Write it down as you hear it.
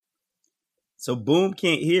So Boom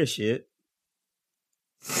can't hear shit.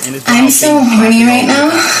 I'm so horny right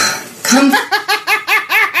now. Come.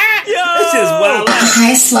 Yo, this is wild.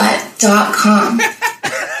 Highslut.com.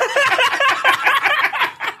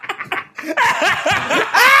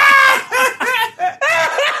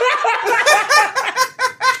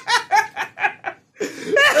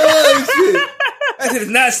 Oh shit! That shit is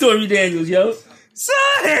not Stormy Daniels, yo. Son!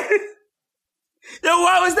 Yo,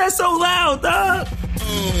 why was that so loud, dog?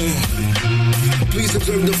 Please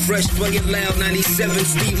observe the fresh, play it loud. 97,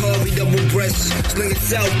 Steve Harvey, double breast. Sling it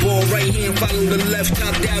southpaw, right hand, follow the left.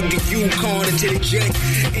 Top down the Yukon into the jet.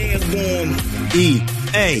 Airborne.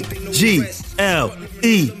 E-A-G-L-E-S.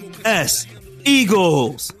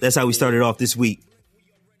 Eagles. That's how we started off this week.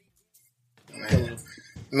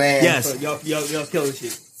 Man. Yes. Y'all killing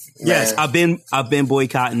shit. Yes, I've been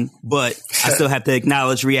boycotting, but I still have to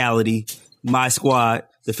acknowledge reality. My squad,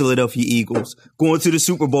 the Philadelphia Eagles, going to the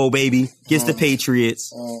Super Bowl, baby, against the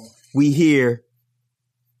Patriots. We here.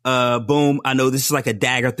 Boom. I know this is like a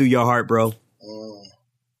dagger through your heart, bro.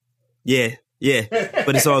 Yeah.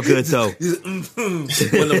 But it's all good, though. When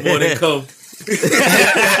the morning come.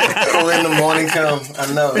 When the morning come.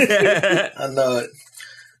 I know it.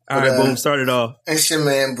 All right, Boom, start it off. It's your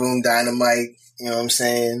man, Boom Dynamite. You know what I'm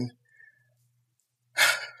saying?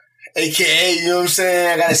 AKA, you know what I'm saying?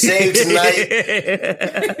 I gotta save tonight.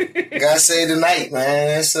 Gotta save tonight,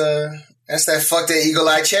 man. That's that fuck that eagle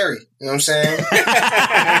eye cherry. You know what I'm saying?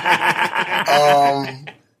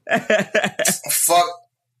 Fuck.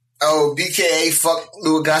 Oh, BKA, fuck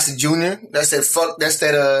Louis Gossett Jr. That's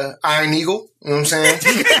that Iron Eagle. You know what I'm saying?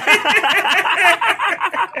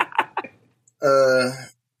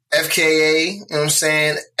 FKA, you know what I'm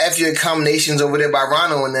saying? F your accommodations over there by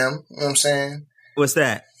Rono and them. You know what I'm saying? What's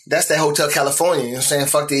that? That's that Hotel California. You know what I'm saying?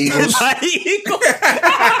 Fuck the Eagles.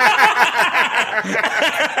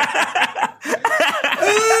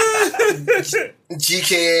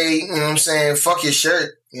 GKA, you know what I'm saying? Fuck your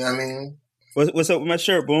shirt. You know what I mean? What's up with my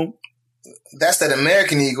shirt, Boom? That's that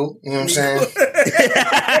American Eagle. You know what I'm saying?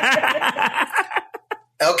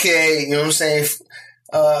 Okay, you know what I'm saying?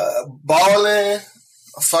 Ballin'.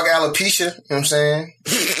 Fuck alopecia. You know what I'm saying?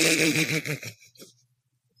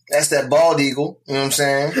 That's that bald eagle. You know what I'm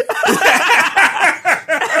saying?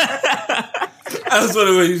 I was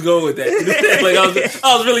wondering where he was going with that. Like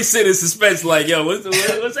I was really sitting in suspense. Like, yo, what's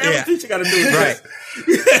alopecia got to do with right?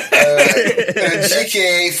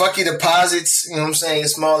 GK, fuck your deposits. You know what I'm saying? Your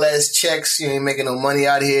small ass checks. You ain't making no money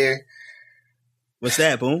out here. What's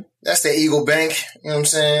that, Boom? That's the Eagle Bank. You know what I'm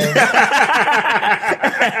saying?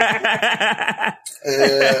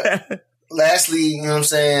 Lastly, you know what I'm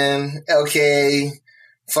saying? LK,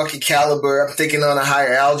 fuck your caliber. I'm thinking on a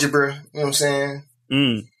higher algebra. You know what I'm saying?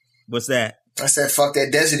 What's that? I said, fuck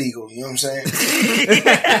that Desert Eagle. You know what I'm saying?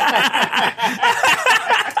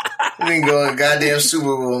 We didn't go to goddamn Super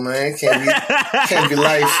Bowl, man. Can't be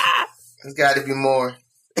life. There's got to be more.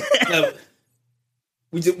 No,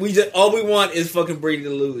 we just all we want is fucking Brady to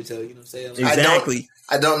lose. So you know what I'm saying? Like, Exactly.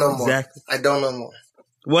 I don't know more. Exactly. I don't know more.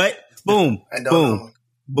 What? Boom. I don't know more.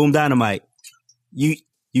 Boom Dynamite. You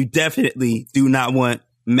definitely do not want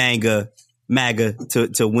MAGA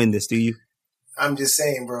to win this, do you? I'm just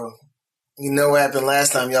saying, bro. You know what happened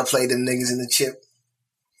last time y'all played them niggas in the chip?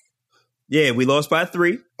 Yeah, we lost by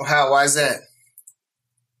 3. How? Why is that?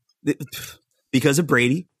 Because of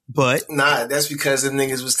Brady, but... Nah, that's because the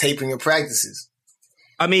niggas was taping your practices.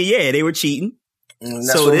 I mean, yeah, they were cheating.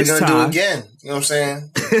 That's what we're going to do again. You know what I'm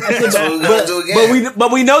saying? That's what we're going to do again.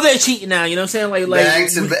 But we know they're cheating now. You know what I'm saying? Like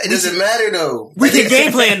it doesn't matter, though. We can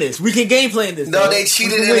game plan this. No, they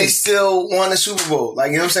cheated and they still won the Super Bowl.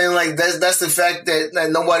 Like, you know what I'm saying? Like, that's the fact that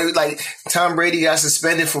nobody... Like, Tom Brady got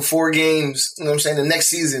suspended for 4 games, you know what I'm saying, the next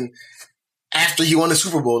season after he won the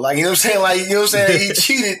Super Bowl. Like, you know what I'm saying? Like, you know what I'm saying? He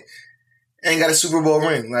cheated and got a Super Bowl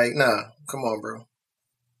ring. Like, nah. Come on, bro.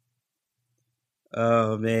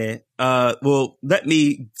 Oh man. Well, let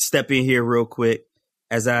me step in here real quick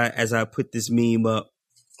as I put this meme up.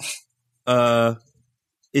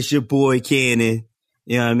 It's your boy Cannon.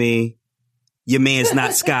 You know what I mean? Your man's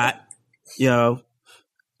not Scott. You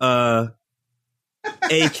know.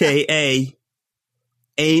 AKA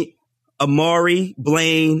ain't Amari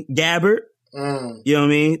Blaine Gabbert. You know what I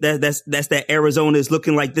mean? That's that Arizona's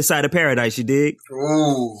looking like this side of paradise, you dig?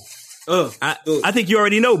 Ooh. I think you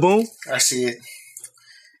already know, Boom. I see it.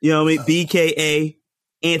 You know what I mean? BKA,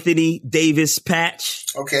 Anthony Davis Patch.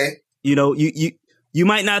 Okay. You know, you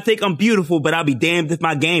might not think I'm beautiful, but I'll be damned if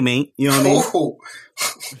my game ain't. You know what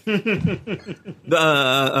I mean?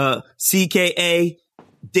 CKA,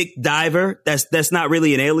 Dick Diver. That's not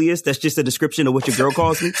really an alias. That's just a description of what your girl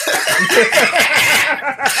calls me.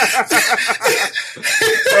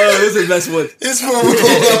 was the best one. This one was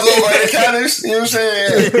blown by the counters. You know what I'm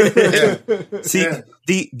saying? Yeah.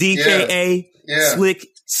 DKA,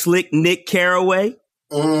 Slick Nick Carraway.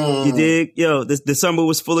 You dig? Yo, the summer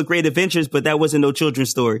was full of great adventures, but that wasn't no children's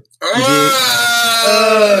story. You dig?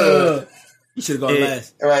 You should have gone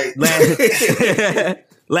last. Right.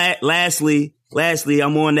 Lastly,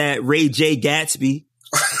 I'm on that Ray J. Gatsby.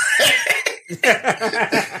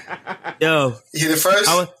 Yo, you the first?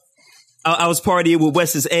 I was partying with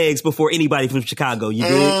Wes's eggs before anybody from Chicago. You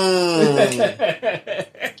dig?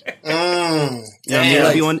 Yeah,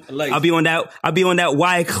 I'll be on that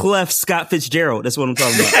Wyclef Scott Fitzgerald. That's what I'm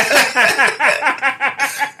talking about.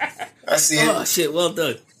 I see it. Oh shit! Well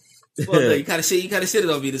done. Well done. You kind of shit it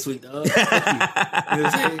on me this week, dog. You know what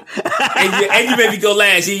I'm saying? And you made me go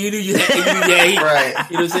last. You knew you had heat. Right.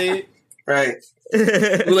 You know what I'm saying? Right.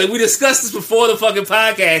 We discussed this before the fucking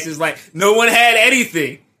podcast. It's like no one had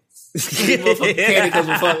anything. Motherfucking candy because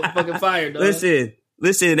we're fucking fired, dog. Listen.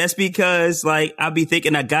 That's because like I be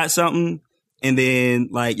thinking I got something, and then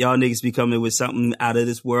like y'all niggas be coming with something out of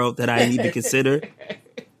this world that I need to consider.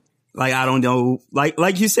 Like I don't know.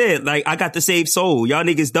 Like you said, like I got the saved soul. Y'all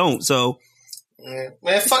niggas don't. So man,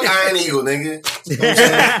 fuck Iron Eagle, nigga. You know what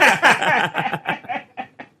I'm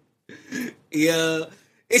saying? Yeah.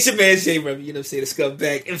 It's your man Jay Remy, you know what I'm saying? The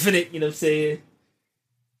Scumbag Infinite, you know what I'm saying?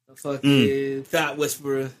 A fucking Thought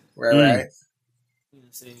Whisperer. Right. You know what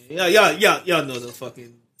I'm saying? Y'all know the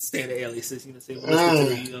fucking standard aliases, you know what I'm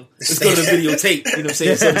saying? Let's go to the videotape, you know what I'm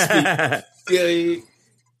saying, so to speak.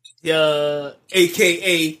 Yeah,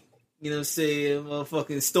 AKA, you know what I'm saying,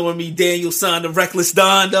 motherfucking Stormy Daniel signed the Reckless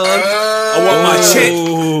Don, dog. I want my check.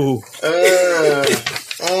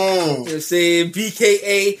 You know what I'm saying?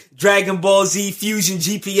 BKA, Dragon Ball Z Fusion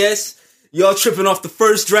GPS. Y'all tripping off the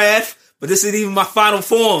first draft, but this isn't even my final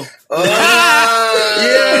form. Yeah.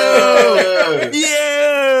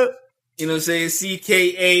 You know what I'm saying?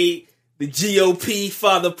 CKA, the GOP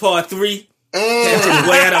Father Part 3. Way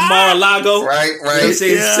out of Mar-a-Lago. Right. You know what I'm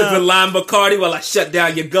saying? Yeah. Sipping lime Bacardi while I shut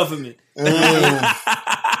down your government. And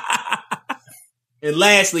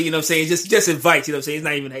lastly, you know what I'm saying? Just advice, you know what I'm saying? It's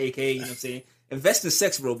not even an AKA, you know what I'm saying? Invest in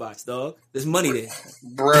sex robots, dog. There's money there.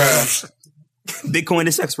 Bruh. Bitcoin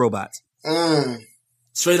and sex robots.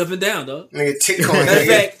 Straight up and down, dog. Nigga,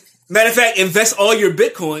 Titcoin. Matter of fact, invest all your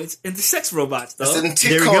Bitcoins into sex robots, dog. That's them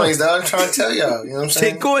Titcoins, dog. I'm trying to tell y'all. You know what I'm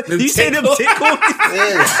saying? Titcoin? You say them Titcoins?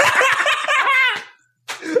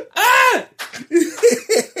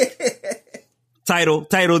 Yeah.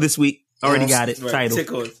 Title this week. Already got it. Right. Title.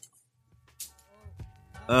 Titcoins.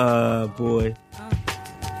 Boy.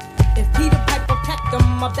 If Peter Piper pecked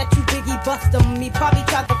him, I bet you Biggie bust him. He probably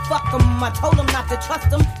tried to fuck him. I told him not to trust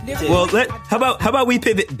him. Well, how about we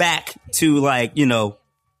pivot back to like, you know,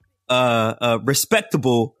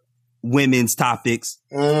 respectable women's topics.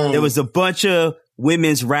 There was a bunch of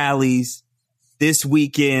women's rallies this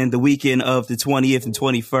weekend, the weekend of the 20th and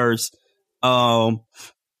 21st,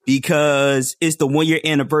 because it's the 1 year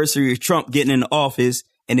anniversary of Trump getting in office,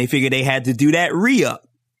 and they figured they had to do that re-up.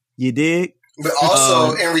 You dig? But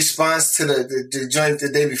also in response to the joint the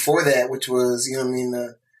day before that, which was, you know what I mean,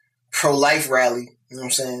 the pro-life rally. You know what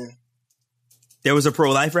I'm saying? There was a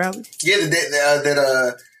pro-life rally? Yeah,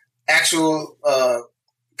 that actual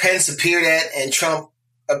Pence appeared at and Trump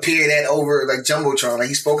appeared at over like Jumbotron. Like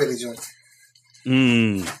he spoke at the joint.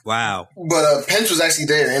 Wow. But Pence was actually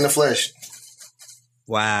there in the flesh.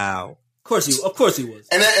 Wow. Of course he was.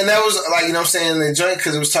 And that was like, you know what I'm saying, the joint,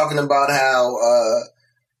 because it was talking about how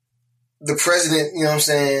the president, you know what I'm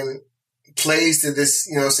saying, plays to this,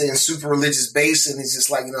 you know what I'm saying, super religious base, and he's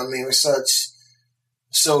just like, you know what I mean, we're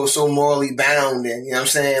so morally bound, and you know what I'm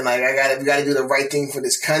saying, like we gotta do the right thing for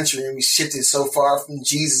this country, and we shifted so far from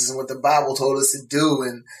Jesus and what the Bible told us to do,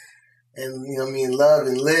 and you know what I mean, love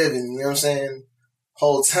and live, and you know what I'm saying,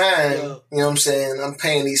 whole time, you know what I'm saying, I'm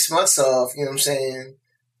paying these smuts off, you know what I'm saying,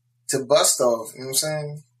 to bust off, you know what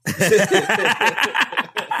I'm saying?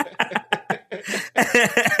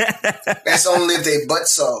 That's only if they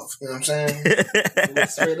butts off, you know what I'm saying?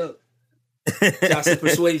 Straight up. Johnson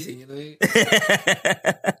persuasion, you know what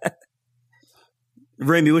I mean?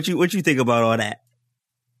 Remy, what you think about all that?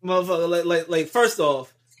 Motherfucker, like first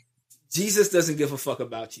off, Jesus doesn't give a fuck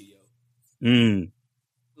about you, yo.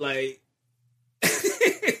 Like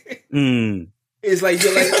it's like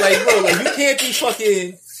you're like bro, like you can't be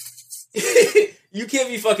fucking you can't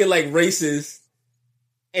be fucking like racist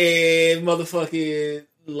and motherfucking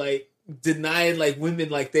like denying like women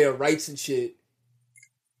like their rights and shit.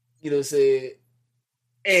 You know what I'm saying?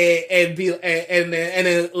 And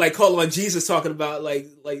then like call on Jesus talking about like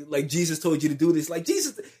Jesus told you to do this. Like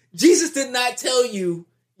Jesus did not tell you,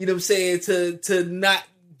 you know what I'm saying, to not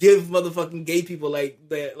give motherfucking gay people like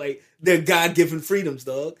their God-given freedoms,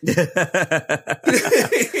 dog. You know what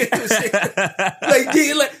I'm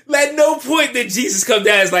saying? Like, at no point did Jesus come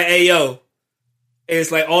down. It's like, hey, yo. And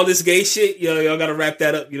it's like all this gay shit, y'all gotta wrap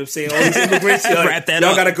that up. You know what I'm saying? All these immigrants, y'all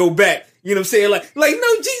gotta go back. You know what I'm saying? Like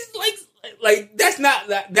no, Jesus, like that's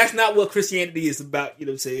not what Christianity is about. You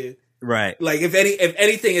know what I'm saying? Right. Like if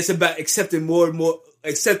anything, it's about accepting more and more,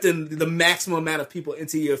 accepting the maximum amount of people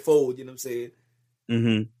into your fold. You know what I'm saying?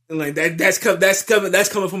 Mm-hmm. And like that's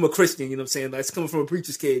coming from a Christian. You know what I'm saying? That's coming from a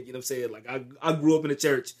preacher's kid. You know what I'm saying? Like I grew up in the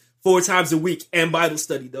church 4 times a week and Bible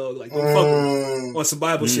study, dog. Like don't fuck with me on some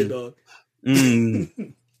Bible shit, dog.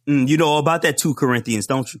 You know all about that 2 Corinthians,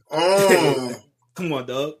 don't you? Come on,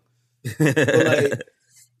 dog. Like,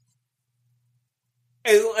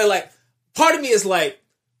 and like, part of me is like,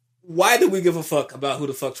 why do we give a fuck about who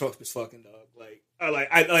the fuck Trump is fucking, dog?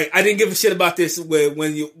 I didn't give a shit about this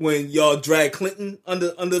when y'all drag Clinton under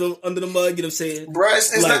the mud. You know what I'm saying, bro?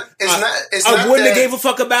 I wouldn't have gave a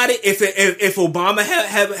fuck about it if Obama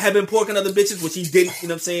had been porking other bitches, which he didn't. You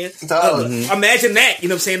know what I'm saying? Imagine that. You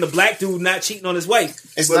know what I'm saying? The black dude not cheating on his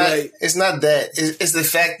wife. It's not that. It's the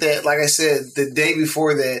fact that, like I said, the day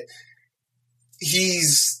before that,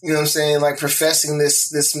 he's, you know what I'm saying, like professing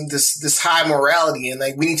this high morality and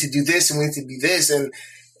like we need to do this and we need to be this and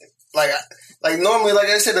like normally, like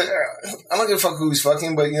I said, I don't give a fuck who he's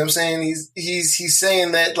fucking, but you know what I'm saying? He's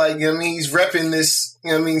saying that, like, you know what I mean? He's repping this,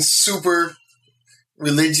 you know what I mean, super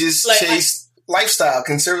religious, chaste lifestyle,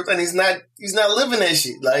 conservative, and he's not living that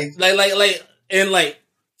shit. Like,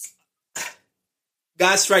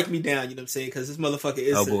 God strike me down, you know what I'm saying? Because this motherfucker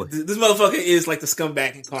is like the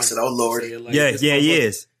scumbag incarnate. I said, oh Lord. Like, he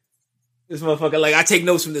is. This motherfucker, like, I take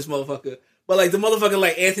notes from this motherfucker. But like the motherfucker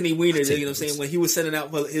like Anthony Weiner, you know what I'm saying, when he was sending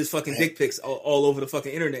out his fucking dick pics all over the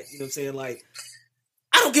fucking internet, you know what I'm saying? Like,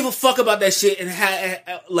 I don't give a fuck about that shit and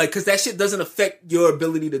like, because that shit doesn't affect your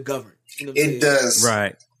ability to govern. You know what I'm saying? It does.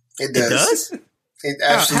 Right. It does. It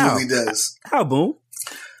absolutely does. How, Boom?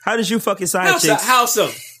 How does you fucking side chicks? How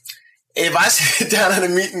so? If I sit down at a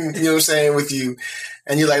meeting, you know what I'm saying, with you,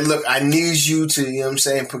 and you're like, look, I need you to, you know what I'm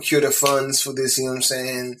saying, procure the funds for this, you know what I'm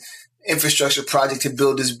saying, infrastructure project to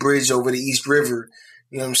build this bridge over the East River,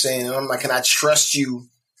 you know what I'm saying? And I'm like, can I trust you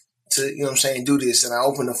to, you know what I'm saying, do this? And I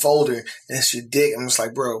open the folder and it's your dick. I'm just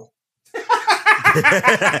like, bro. Like,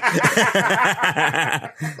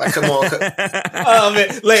 come on. Oh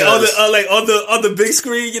man, like on the big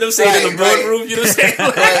screen, you know what I'm saying, in the boardroom, you know what I'm saying?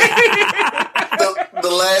 The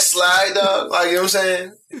last slide, dog, like, you know what I'm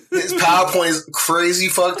saying? His PowerPoint is crazy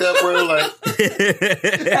fucked up, bro. Like,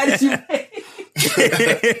 how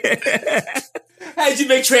did you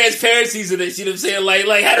make transparencies of this? You know what I'm saying?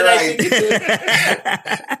 Like how did that shit get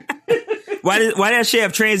there? Why did that shit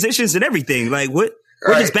have transitions and everything? Like, where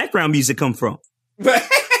does background music come from?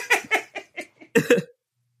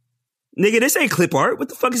 Nigga, this ain't clip art. What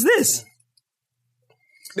the fuck is this?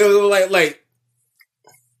 No, like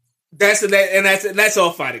that's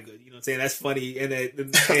all fine and good. You know what I'm saying? That's funny and like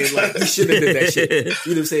you shouldn't have did that shit. You know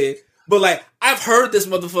what I'm saying? But like I've heard this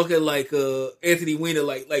motherfucker like Anthony Weiner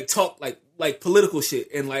like talk like political shit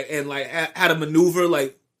and how to maneuver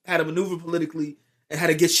politically and how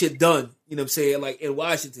to get shit done. You know what I'm saying? Like in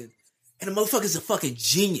Washington, and the motherfucker's a fucking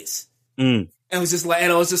genius. And I was just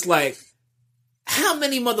like, how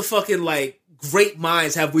many motherfucking like great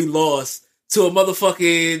minds have we lost to a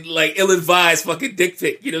motherfucking like ill-advised fucking dick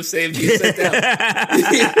pic? You know what I'm saying? Being sent out.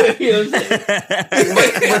 You know what I'm saying?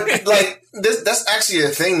 but like that's actually a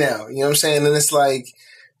thing now. You know what I'm saying? And it's like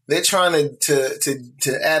they're trying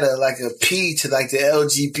to add a P to like the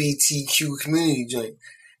LGBTQ community joint,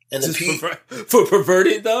 and the P for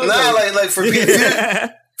perverted though. Nah, like for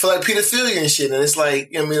pedophilia, for like pedophilia and shit. And it's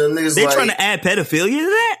like, I mean, the niggas they're trying to add pedophilia to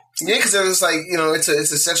that. Yeah, because it's like, you know, it's a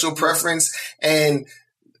sexual preference, and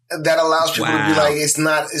that allows people to be like, it's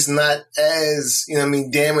not as, you know what I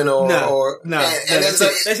mean, damning or and it's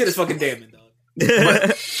like, that shit is fucking damning, dog.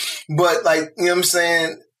 But like, you know what I'm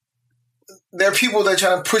saying, there are people that are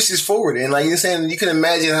trying to push this forward, and like you're saying, you can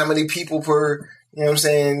imagine how many people per, you know what I'm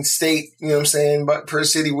saying, state, you know what I'm saying, per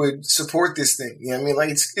city would support this thing. You know what I mean?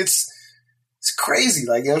 Like it's crazy,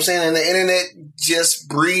 like, you know what I'm saying, and the internet just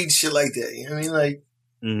breeds shit like that. You know what I mean? Like,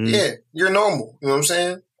 yeah, you're normal. You know what I'm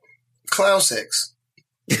saying? Clown sex.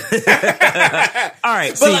 All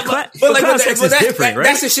right, but clown sex is different, right?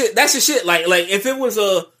 That's the shit. Like if it was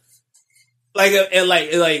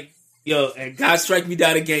yo, and God strike me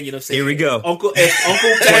down again. You know what I'm saying? Here we go. Uncle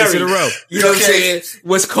Barry, in a row. You know what I'm saying?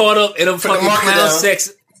 Was caught up in a fucking clown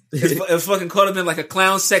sex. It's fucking caught up in like a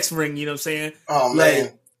clown sex ring. You know what I'm saying? Oh man.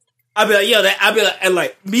 Like, I'd be like, yo, and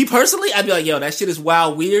like me personally, I'd be like, yo, that shit is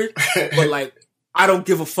wild weird, but like I don't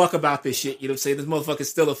give a fuck about this shit. You know what I'm saying? This motherfucker's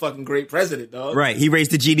still a fucking great president, dog. Right. He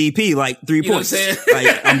raised the GDP like 3 points. You know what I'm saying?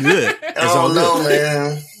 Like, I'm good. That's all know,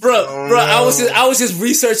 man. Bro, I was just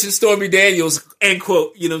researching Stormy Daniels, end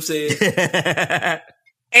quote. You know what I'm saying?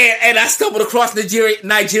 and I stumbled across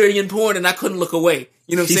Nigerian porn, and I couldn't look away.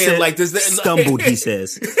 You know what I'm saying? Like this. Stumbled, he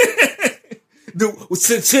says.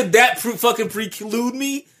 Should that fucking preclude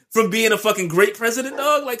me from being a fucking great president,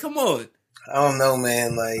 dog? Like, come on. I don't know,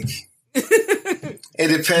 man. Like, it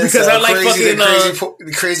depends. Because I like fucking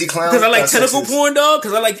the crazy clown. Because I like tentacle porn, dog.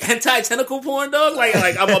 Because I like hentai tentacle porn, dog. Like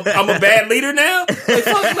I'm a bad leader now. Like,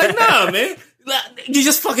 fuck, like nah, man. Like, you're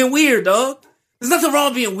just fucking weird, dog. There's nothing wrong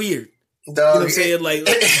with being weird. Dog, you know what I'm saying? Like,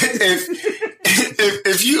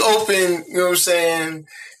 if you open, you know what I'm saying,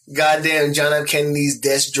 goddamn John F. Kennedy's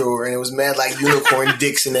desk drawer and it was mad like unicorn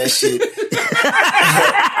dicks and that shit.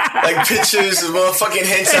 Like pictures of motherfucking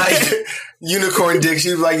hentai unicorn dicks.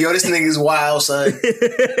 You be like, yo, this nigga's wild, son.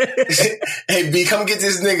 Hey, B, come get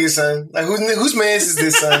this nigga, son. Like, whose man's is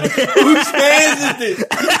this, son? Whose man's is this?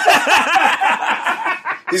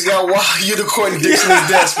 He's got wild unicorn dicks in his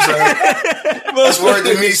desk, son. That's word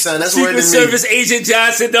to me, son. That's word to me. Secret Service Agent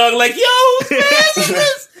Johnson, dog, like, yo, whose man's is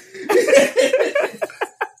this?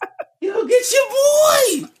 Yo, get your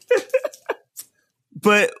boy.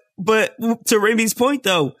 But to Remy's point,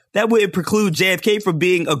 though, that wouldn't preclude JFK from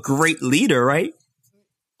being a great leader, right?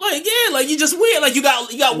 Like, yeah, like you just weird. Like you got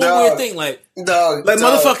one weird thing, like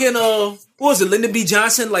motherfucking what was it, Lyndon B.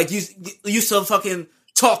 Johnson? Like you used to fucking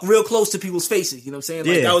talk real close to people's faces. You know what I'm saying?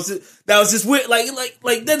 Like that was just weird. Like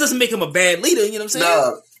that doesn't make him a bad leader. You know what I'm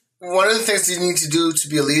saying? One of the things you need to do to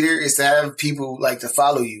be a leader is to have people like to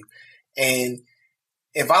follow you, and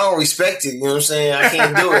if I don't respect it, you know what I'm saying, I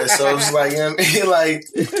can't do it. So it's like, you know what I mean? Like,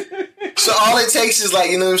 so all it takes is like,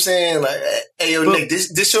 you know what I'm saying? Like, hey, yo, Nick,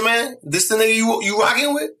 this your man? This the nigga you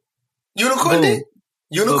rocking with? Unicorn dick?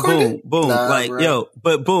 Unicorn dick? Boom. Nah, like, bro. Yo,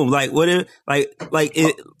 but boom. Like, what if, like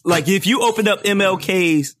if you opened up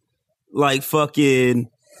MLK's, like, fucking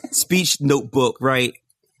speech notebook, right?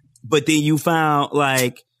 But then you found,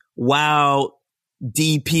 like, wild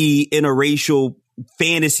DP interracial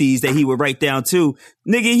fantasies that he would write down too,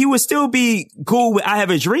 nigga, he would still be cool with I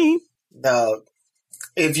Have a Dream. No,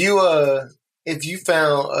 if you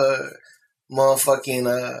found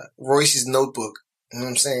motherfucking Royce's notebook, you know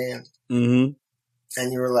what I'm saying, and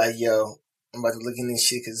you were like, yo, I'm about to look in this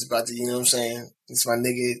shit because it's about to, you know what I'm saying, it's my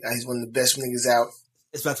nigga, he's one of the best niggas out.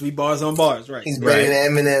 It's about to be bars on bars, right? He's better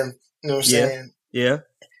than Eminem, you know what I'm saying? Yeah.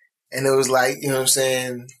 And it was like, you know what I'm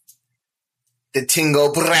saying, the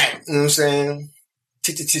tingo brat, you know what I'm saying?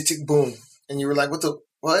 Tick, tick, tick, tick, boom. And you were like, what?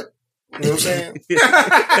 You know what I'm saying?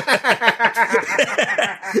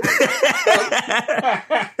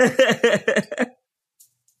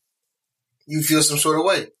 You feel some sort of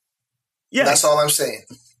way. Yeah. That's all I'm saying.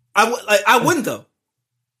 I wouldn't though.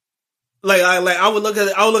 I would look at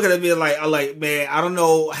it and be like, man, I don't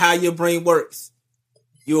know how your brain works.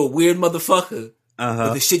 You're a weird motherfucker.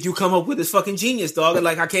 But the shit you come up with is fucking genius, dog. And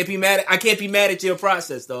like, I can't be mad at your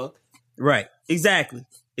process, dog. Right. Exactly.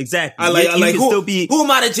 Who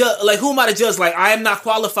am I to judge? Like, who am I to judge? Like, I am not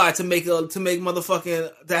qualified to make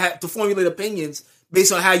motherfucking to formulate opinions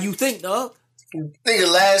based on how you think, dog.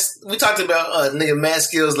 Nigga, we talked about nigga Mad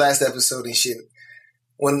Skills last episode and shit.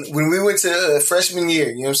 When we went to freshman year,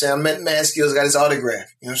 you know what I'm saying? I met Mad Skills, got his autograph.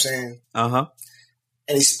 You know what I'm saying? And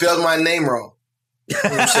he spelled my name wrong. You know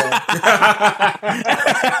what I'm saying?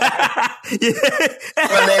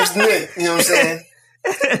 My name's Nick. You know what I'm saying?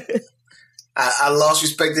 I lost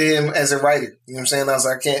respect to him as a writer. You know what I'm saying? I was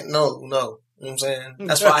like, I can't, no. You know what I'm saying?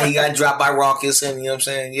 That's why he got dropped by Raucus and, you know what I'm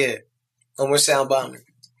saying? Yeah. No more sound bombing.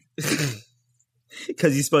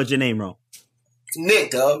 Because you spelled your name wrong.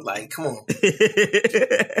 Nick, dog. Like, come on.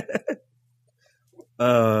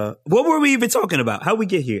 What were we even talking about? How'd we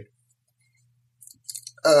get here?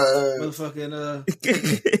 Motherfucking,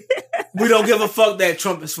 we don't give a fuck that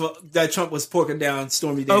Trump was porking down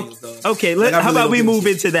Stormy Daniels, dog. Okay, how about we move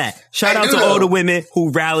into that? Shout out to all the women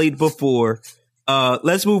who rallied before.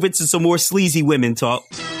 Let's move into some more sleazy women talk.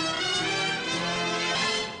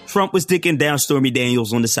 Trump was dicking down Stormy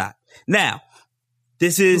Daniels on the side. Now,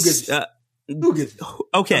 this is who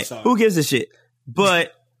gives a shit?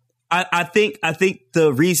 But I think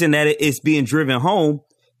the reason that it is being driven home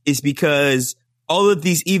is because all of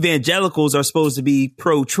these evangelicals are supposed to be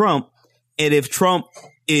pro-Trump. And if Trump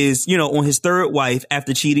is, on his third wife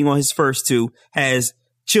after cheating on his first two, has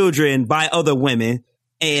children by other women,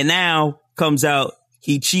 and now comes out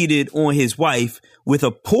he cheated on his wife with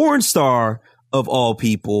a porn star of all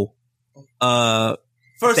people,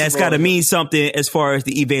 that's got to mean something as far as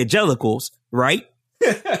the evangelicals, right?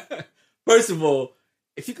 First of all,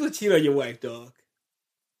 if you could cheat on your wife, dog,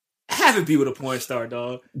 have it be with a porn star,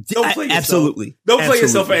 dog. Don't play yourself. Absolutely. Don't play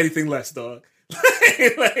yourself for anything less, dog.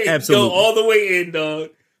 Absolutely. Go all the way in, dog.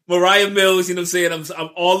 Mariah Mills, you know what I'm saying? I'm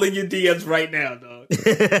all in your DMs right now, dog.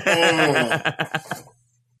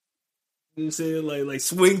 You know what I'm saying? Like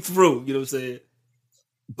swing through, you know what I'm saying?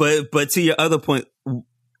 But to your other point,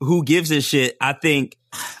 who gives a shit? I think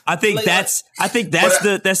that's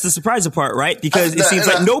the surprising part, right? Because it seems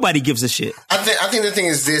like nobody gives a shit. I think the thing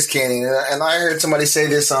is this, Kenny, and I heard somebody say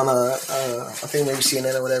this on I think maybe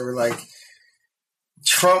CNN or whatever. Like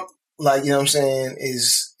Trump, like, you know what I'm saying,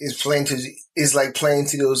 is playing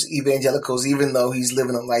to those evangelicals, even though he's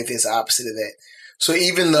living a life that's opposite of that. So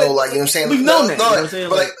even though, like, you know what I'm saying, we've known that, you know what I'm saying?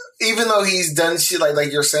 But like, even though he's done shit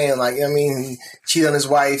like you're saying, like, I mean, he cheated on his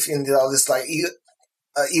wife and did all this like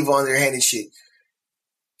evil underhanded shit,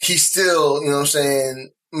 he still, you know what I'm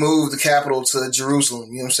saying, moved the capital to Jerusalem,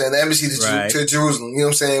 you know what I'm saying, the embassy to Jerusalem, you know what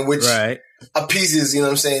I'm saying, which appeases, you know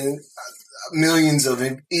what I'm saying, millions of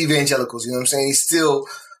evangelicals, you know what I'm saying. He still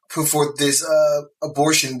put forth this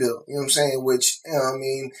abortion bill, you know what I'm saying, which, you know what I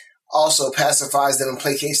mean, also pacifies them and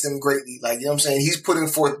placates them greatly. Like, you know what I'm saying? He's putting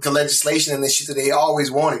forth the legislation and the shit that they always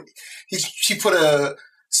wanted. She put a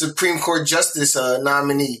Supreme Court justice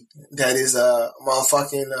nominee that is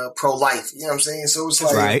motherfucking pro-life. You know what I'm saying? So it's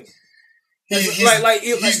like,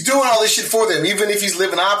 he's doing all this shit for them, even if he's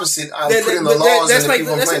living opposite. Putting the laws that's in like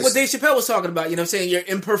people in place. what Dave Chappelle was talking about. You know what I'm saying? You're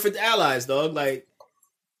imperfect allies, dog. Like,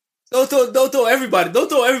 don't throw everybody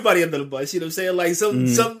under the bus. You know what I'm saying? Like some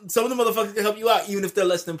of the motherfuckers can help you out, even if they're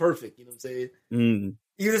less than perfect. You know what I'm saying?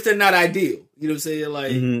 Even if they're not ideal. You know what I'm saying?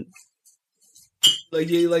 Like, like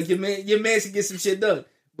your man should get some shit done.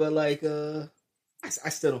 But like, I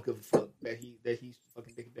still don't give a fuck that he's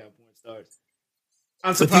fucking taking down porn stars.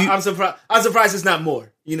 I'm surprised it's not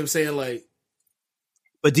more. You know what I'm saying? Like,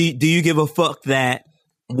 but do you give a fuck that,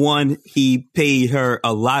 one, he paid her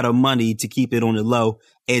a lot of money to keep it on the low,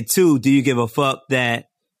 and two, do you give a fuck that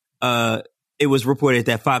it was reported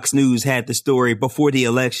that Fox News had the story before the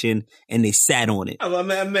election and they sat on it?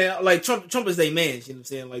 I mean, like Trump is their man. You know what I'm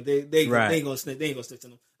saying? Like they ain't gonna snitch. They ain't gonna snitch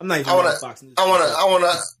on them. I'm not even on Fox News. I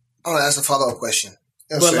wanna ask a follow up question.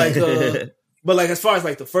 But like as far as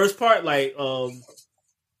like the first part, like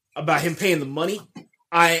about him paying the money,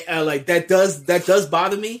 I like that does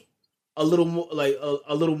bother me a little more, like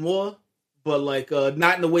a little more, but like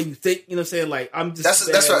not in the way you think. You know what I'm saying? Like I'm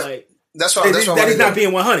just that's right. Like, that's why he's not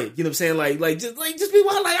being 100. You know what I'm saying? Like just be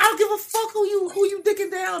 100. Like I don't give a fuck who you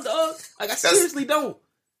dicking down, dog. Like I seriously don't.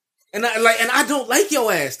 And I don't like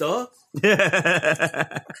your ass, dog.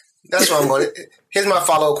 That's what I'm going. Here's my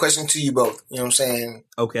follow up question to you both. You know what I'm saying?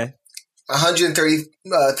 Okay. $130,000.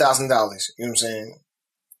 You know what I'm saying?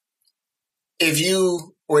 If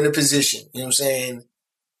you were in a position, you know what I'm saying,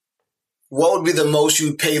 what would be the most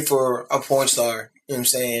you'd pay for a porn star? You know what I'm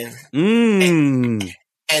saying?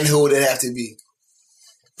 And who would it have to be?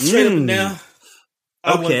 Straight up and down.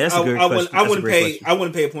 That's a good question. I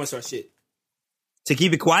wouldn't pay a porn star shit. To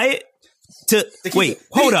keep it quiet?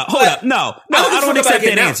 Hold up. No, I don't accept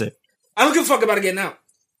that answer. I don't give a fuck about it getting out.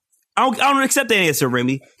 I don't accept that answer,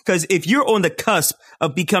 Remy, because if you're on the cusp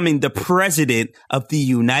of becoming the president of the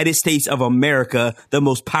United States of America, the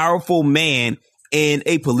most powerful man in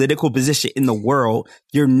a political position in the world,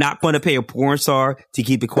 you're not going to pay a porn star to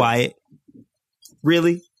keep it quiet?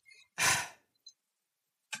 Really?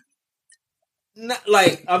 Not,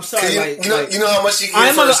 like, I'm sorry, you know how much you can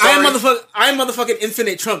get for a story? I am motherfucking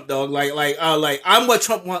infinite Trump, dog. Like I'm what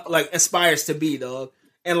Trump aspires to be, dog.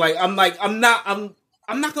 And like I'm not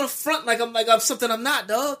gonna front like I'm something I'm not,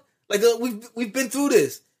 dog. Like we've been through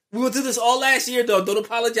this. We went through this all last year, dog. Don't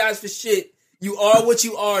apologize for shit. You are what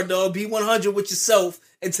you are, dog. Be 100 with yourself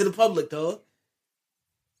and to the public, dog.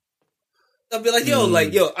 I'll be like,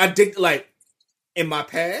 I dig, like, in my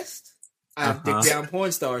past, I've dicked down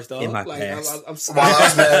porn stars, dog. In my like, past. I'm sorry.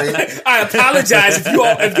 I apologize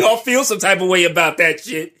if y'all feel some type of way about that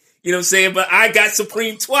shit. You know what I'm saying? But I got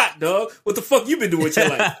supreme twat, dog. What the fuck you been doing with your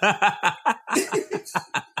life?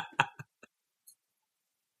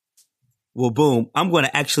 Well, boom. I'm going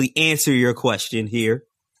to actually answer your question here.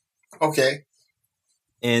 Okay.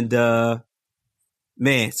 And,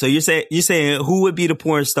 man, so you're saying who would be the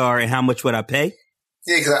porn star and how much would I pay?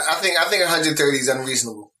 Yeah, because I think 130 is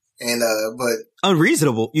unreasonable. And, but.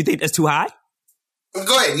 Unreasonable? You think that's too high? Go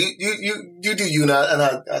ahead. You do you, and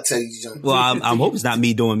I'll tell you, John. Well, I'm hoping it's not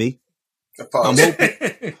me doing me.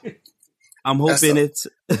 I'm hoping it's.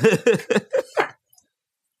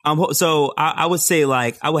 So I would say,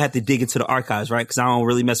 like, I would have to dig into the archives, right? Because I don't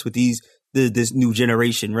really mess with this new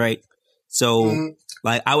generation, right? So,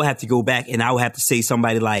 like, I would have to go back and I would have to say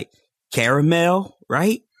somebody like caramel,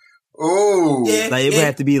 right? Ooh. Yeah, Like it would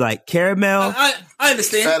have to be like caramel. I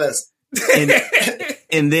understand.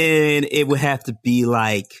 And then it would have to be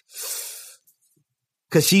like,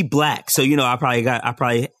 cause she black. So, you know, I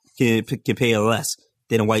probably can pay her less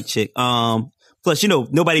than a white chick. Plus, you know,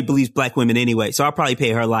 nobody believes black women anyway. So I'll probably pay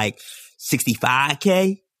her like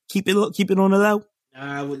 $65K. Keep it on the low.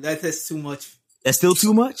 That's too much. That's still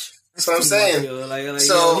too much? That's what I'm saying. Much,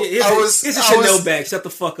 so here's a Chanel bag. Shut the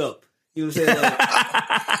fuck up. You know what I'm saying? Like,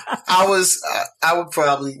 I would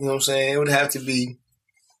probably, you know what I'm saying? It would have to be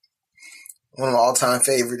one of my all-time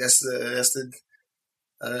favorite. That's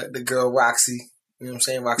the girl Roxy. You know what I'm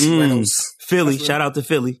saying? Roxy Reynolds. Philly. Shout out to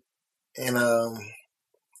Philly. And I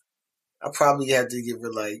probably have to give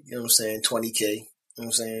her like, you know what I'm saying, $20K. You know what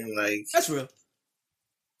I'm saying? Like that's real.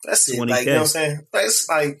 That's it. 20K. Like, you know what I'm saying? It's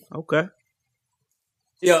like okay.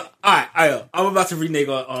 Yeah, all right. I'm about to renege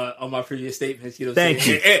on my previous statements. You know what I'm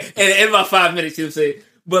saying? Thank you. And in about 5 minutes, you know what I'm saying?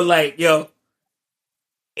 But like, yo,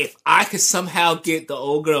 if I could somehow get the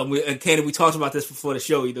old girl, and Candy, we talked about this before the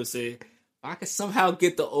show, you know what I'm saying? If I could somehow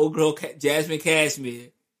get the old girl, Jasmine Cashmere.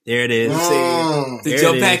 There it is. You know what I'm saying? To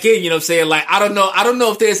jump back in, you know what I'm saying? Like, I don't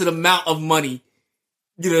know if there's an amount of money,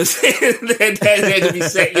 you know what I'm saying, that had to be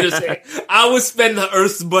set, you know what I'm saying? I would spend the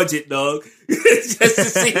Earth's budget, dog, just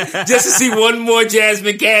to see one more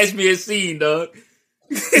Jasmine Cashmere scene, dog.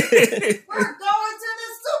 We're going to the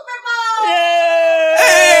Super Bowl!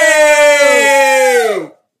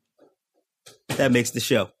 Hey! That makes the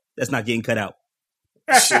show. That's not getting cut out.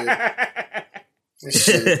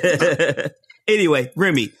 shit. Anyway,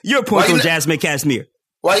 Remy, your point on Jasmine Cashmere.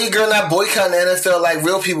 Why you girl not boycotting the NFL like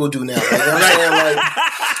real people do now? Like, you know what I'm saying?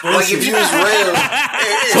 Like if you was real,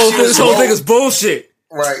 this whole thing is bullshit.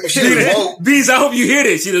 Right. If she was woke. Bees, I hope you hear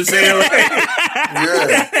this. You know what I'm saying?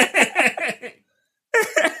 Yeah.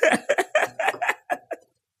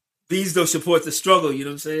 Bees don't support the struggle. You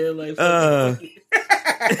know what I'm saying? Like, thought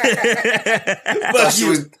she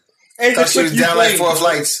was down like 4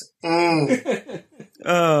 flights.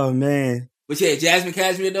 Oh man. But yeah, Jasmine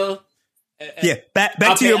Cashmere though. Yeah,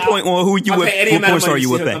 back to your point on who you would. What point are you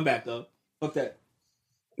with that? Come back though. Fuck that.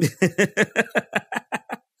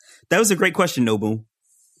 That was a great question, Nobu.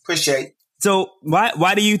 Appreciate. So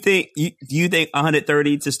why do you think do you think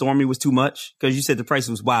 130 to Stormy was too much? Because you said the price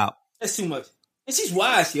was wild. That's too much. And she's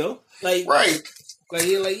wise, yo. Like right.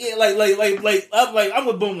 I'm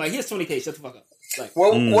with Boom. Like here's 20K. Shut the fuck up. Like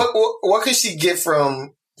what could she get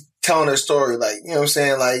from telling her story? Like, you know what I'm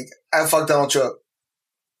saying? Like, I fucked Donald Trump.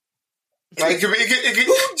 Like, it could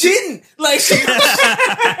who didn't? Like, she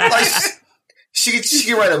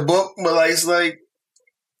could write a book, but like, it's like,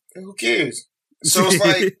 who cares? So it's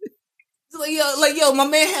like, yo, my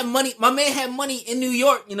man had money. My man had money in New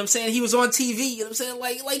York. You know what I'm saying? He was on TV. You know what I'm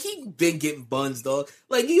saying? Like he been getting buns, dog.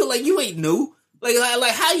 You ain't new. Like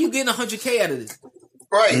how you getting 100K out of this?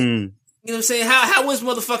 Right. You know what I'm saying? How was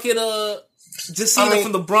motherfucking Jacina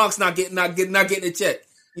from the Bronx not getting a check?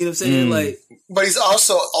 You know what I'm saying? Like, but he's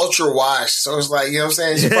also ultra washed, so it's like, you know what I'm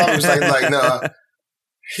saying? She probably was like, nah.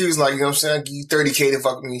 He was like, you know what I'm saying? I'll give you 30K to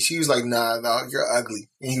fuck with me. She was like, nah, you're ugly.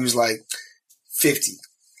 And he was like, 50,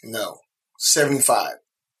 no, 75,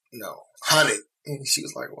 no, 100. And she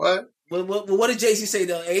was like, what? Well, what did Jay-Z say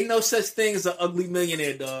though? Ain't no such thing as an ugly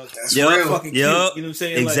millionaire, dog. That's real. Fucking cute. You know what I'm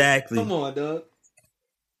saying? Exactly. Like, come on, dog.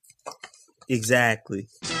 Exactly.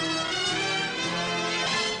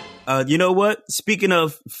 You know what? Speaking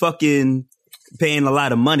of fucking paying a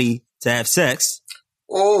lot of money to have sex.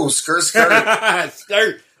 Oh, skirt.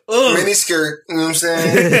 Skirt. Ugh. Mini skirt. You know what I'm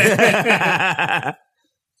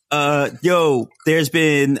saying? Yo, there's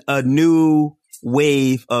been a new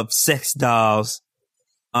wave of sex dolls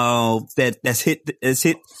that's hit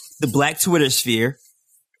the black Twitter sphere,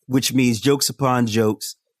 which means jokes upon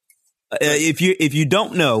jokes. If you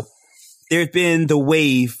don't know, there's been the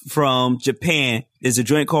wave from Japan. There's a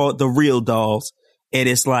joint called The Real Dolls. And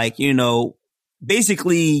it's like, you know,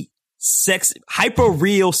 basically hyper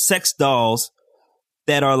real sex dolls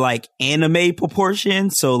that are like anime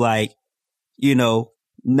proportions. So like, you know,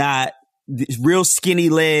 not real skinny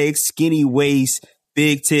legs, skinny waist,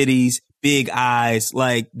 big titties, big eyes.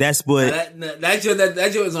 Like that's what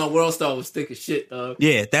that joint is on World Star was thick as shit, dog.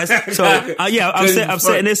 Yeah, that's so. I'm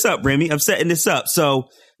setting this up, Remy. I'm setting this up. So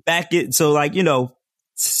like, you know,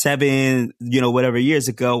 7, you know, whatever years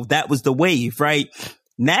ago, that was the wave, right?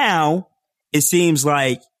 Now it seems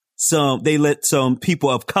like they let some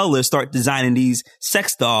people of color start designing these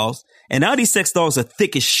sex dolls, and now these sex dolls are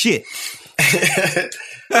thick as shit.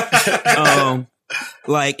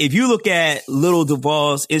 Like if you look at Lil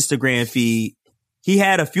Duval's Instagram feed, he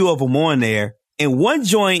had a few of them on there, and one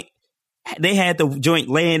joint they had the joint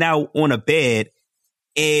laying out on a bed,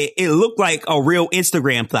 and it looked like a real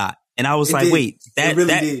Instagram thought. And I was wait,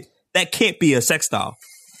 that can't be a sex doll.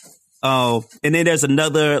 Oh, and then there's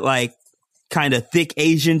another like kind of thick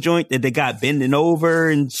Asian joint that they got bending over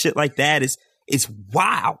and shit like that. It's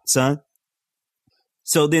wild, son.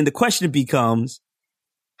 So then the question becomes,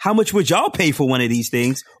 how much would y'all pay for one of these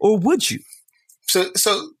things, or would you? So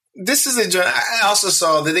this is a joint. I also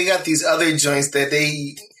saw that they got these other joints that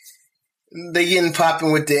they getting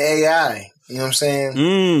popping with the AI. You know what I'm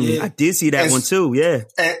saying? I did see that one too. Yeah.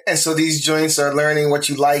 And so these joints are learning what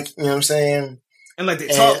you like. You know what I'm saying? And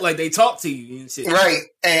they talk to you and shit. Right.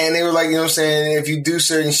 And they were like, you know what I'm saying? If you do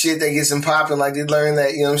certain shit that gets them popping, like they learn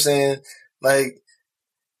that, you know what I'm saying? Like,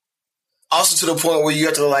 also to the point where you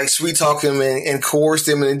have to like sweet talk them and coerce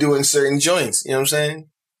them into doing certain joints. You know what I'm saying?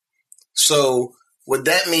 So what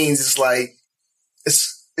that means is like,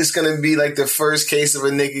 it's going to be like the first case of a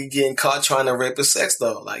nigga getting caught trying to rape a sex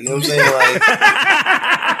doll. Like, you know what I'm saying? Like,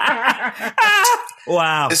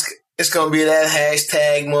 wow. It's going to be that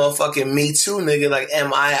hashtag motherfucking Me Too nigga, like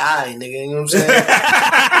MII nigga. You know what I'm saying?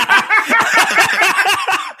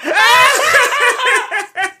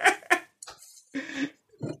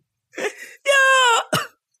 Yo,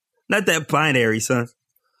 not that binary, son.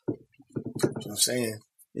 That's what I'm saying.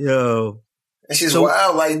 Yo. That shit's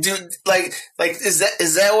wild. Like, dude, like, is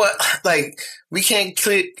that what, like, we can't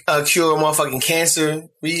cure motherfucking cancer.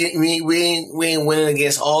 We ain't winning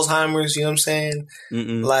against Alzheimer's, you know what I'm saying?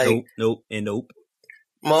 Like, nope.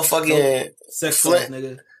 Motherfucking sex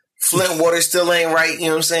nigga. Flint water still ain't right, you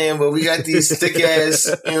know what I'm saying? But we got these thick ass,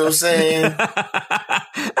 you know what I'm saying?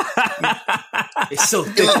 It's so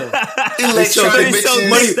thick though. Electronic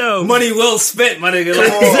bitches. Money well spent, my nigga.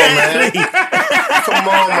 Come on, man. Come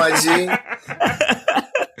on, my G.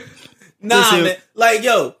 Nah, man. Like,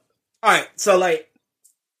 yo. Alright, so like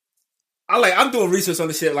I'm doing research on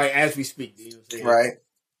this shit like as we speak, you know what I'm saying? Right.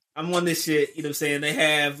 I'm on this shit, you know what I'm saying? They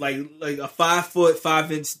have like a 5 foot,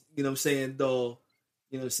 5 inch, you know what I'm saying, doll.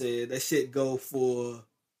 You know what I'm saying? That shit go for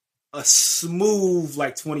a smooth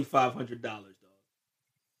like $2,500, dog.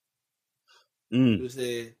 You know what I'm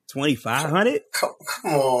saying? $2,500? Come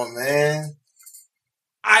on, man.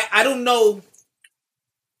 I don't know.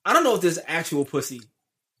 I don't know if there's actual pussy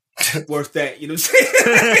worth that. You know what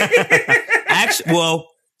I'm saying? Well,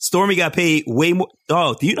 Stormy got paid way more.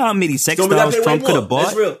 Dog, do you know how many sex dolls Trump could have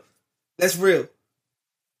bought? That's real.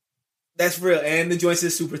 And the joints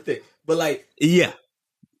is super thick. But like, yeah.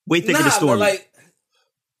 Way thicker than Stormy. But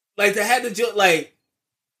like they had the joint, like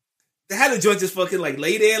they had the joint just fucking like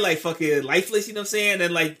lay there, like fucking lifeless. You know what I'm saying?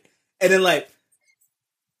 And then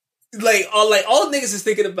all niggas is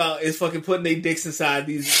thinking about is fucking putting their dicks inside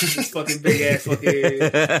these fucking big ass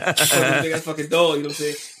fucking doll. You know what I'm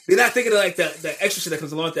saying? They're not thinking of like the extra shit that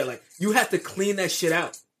comes along with that. Like you have to clean that shit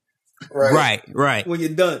out. Right. When you're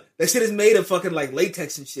done, that shit is made of fucking like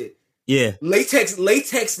latex and shit. Yeah, latex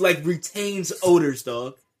like retains odors,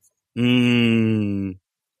 dog. You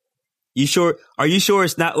sure? Are you sure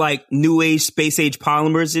it's not like new age, space age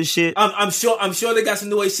polymers and shit? I'm sure they got some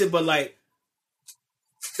new age shit, but like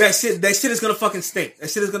that shit is gonna fucking stink. That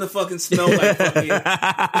shit is gonna fucking smell like fucking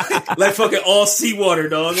like fucking all seawater,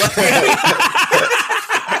 dog.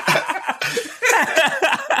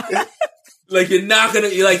 Like you're not gonna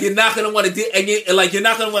want to do, and you're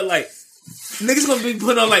not gonna want like. Niggas gonna be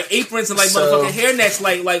putting on like aprons and like motherfucking hairnets,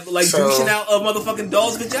 like douching out a motherfucking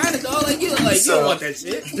doll's vagina, dog. Like you don't want that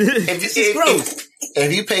shit. It's gross.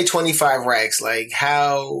 If you pay 25 racks, like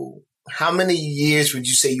how many years would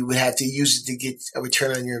you say you would have to use it to get a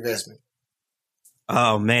return on your investment?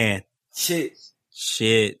 Oh man, shit.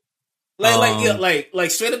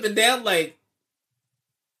 Like straight up and down, like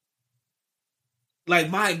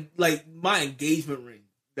my engagement ring.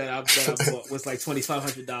 That I bought was like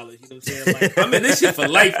 $2,500. You know what I'm saying? Like, I'm in this shit for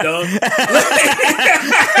life, dog.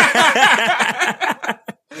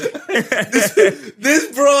 this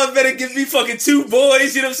broad better give me fucking 2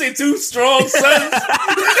 boys. You know what I'm saying? 2 strong sons.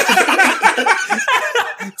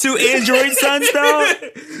 2 android sons, dog.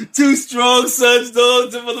 2 strong sons,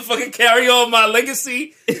 dog. To motherfucking carry on my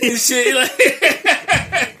legacy and shit. Like,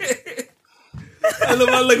 I know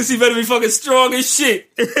my legacy better be fucking strong as shit.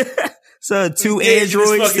 So 2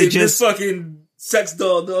 androids that this just fucking sex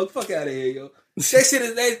doll, dog. Fuck out of here, yo. That shit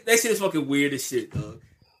is fucking weird as shit, dog.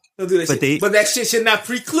 Don't do that shit. But that shit should not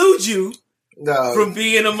preclude you from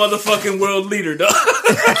being a motherfucking world leader, dog.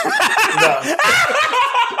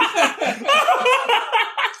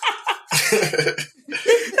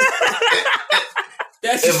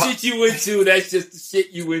 That's the shit you into. That's just the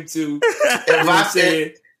shit you into. Where my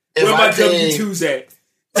W2's at?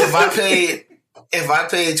 If I paid if I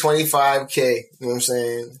paid $25K, you know what I'm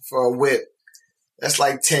saying, for a whip, that's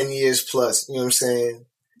like 10 years plus, you know what I'm saying?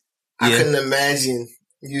 Yeah. I couldn't imagine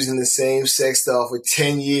using the same sex doll for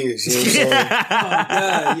 10 years, you know what I'm saying? Oh,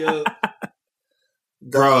 God, yo.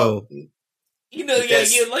 Bro. You know,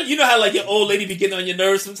 like you know how like your old lady be getting on your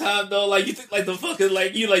nerves sometimes, though. Like you think like the fucking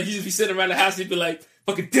like you just be sitting around the house and you be like,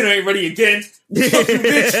 "Fucking dinner ain't ready again." Fuck you,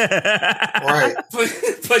 bitch. Right.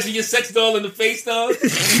 Punching your sex doll in the face, dog.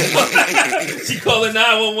 She calling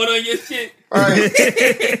 911 on your shit. Right.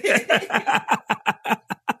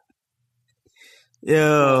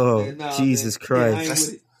 Yo, Jesus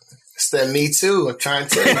Christ. It's that Me Too. I'm trying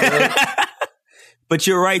to tell you, bro. But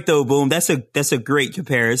you're right though, Boom. That's a great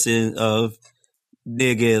comparison of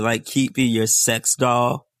nigga like keeping your sex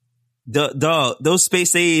doll. Dog, those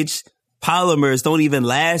space age polymers don't even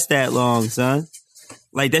last that long, son.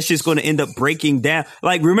 Like that's just going to end up breaking down.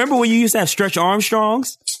 Like remember when you used to have Stretch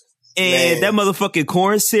Armstrongs and that motherfucking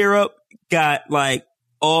corn syrup got like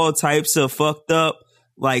all types of fucked up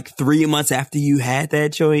like 3 months after you had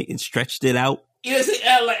that joint and stretched it out. Yeah, see,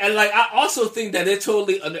 and I also think that they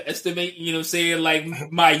totally underestimate, you know what I'm saying, like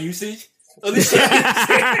my usage of this shit.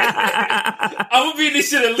 I'm gonna be in this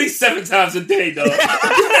shit at least 7 times a day, dog.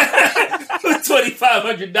 For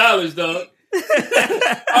 $2,500, dog.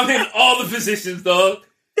 I'm in all the positions, dog.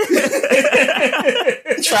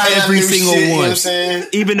 Try every single one. You know what I'm saying?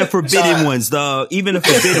 Even the forbidden ones, dog. Even the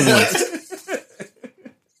forbidden ones.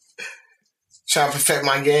 Trying to perfect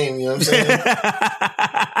my game, you know what I'm saying?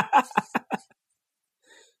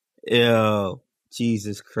 Yo,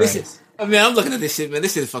 Jesus Christ. I'm looking at this shit, man.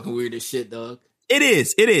 This shit is fucking weird as shit, dog. It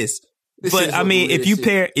is. But I mean, if you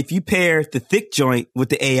pair the thick joint with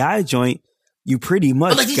the AI joint, you pretty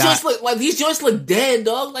much these joints look dead,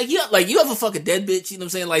 dog. Like you have a fucking dead bitch, you know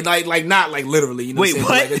what I'm saying? Like not like literally, you know what I'm saying?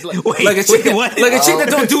 Like a chick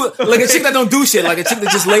that don't do shit, like a chick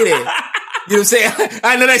that just lay there. You know what I'm saying?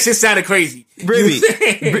 I know that shit sounded crazy.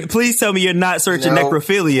 Remy, please tell me you're not searching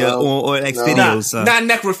necrophilia on Xvideos. Son. Not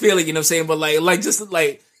necrophilia, you know what I'm saying? But like just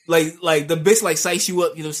like the bitch like sights you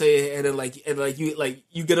up, you know what I'm saying? And then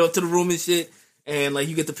you get up to the room and shit, and like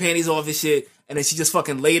you get the panties off and shit, and then she just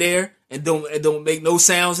fucking lay there and don't make no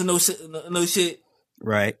sounds and no shit.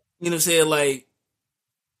 Right. You know what I'm saying? Like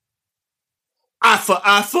I fuck,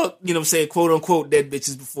 you know what I'm saying, quote unquote dead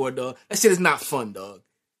bitches before, dog. That shit is not fun, dog.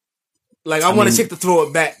 Like, I want a chick to throw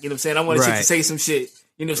it back, you know what I'm saying? I want a chick to say some shit,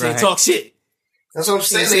 you know what I'm saying? Talk shit. That's what I'm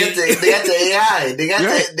saying. They got the AI. They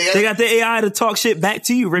got the AI to talk shit back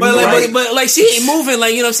to you, Remy. But like, she ain't moving,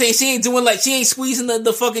 like, you know what I'm saying? She ain't doing, like, she ain't squeezing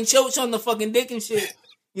the fucking choach on the fucking dick and shit.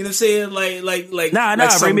 You know what I'm saying? Like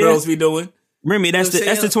some Remy, girls be doing. Remy, that's the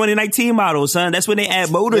 2019 model, son. That's when they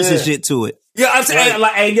add motors and shit to it. Yeah, I'm saying,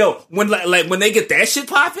 like, hey, yo, when they get that shit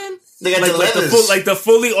popping, they got the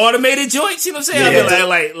fully automated joints, you know what I'm saying? Yeah.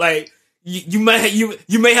 I be like, you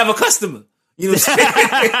may have a customer. You know what I'm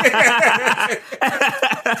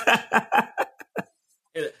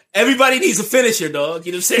saying? Everybody needs a finisher, dog.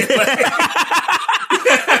 You know what I'm saying?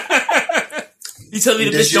 You tell me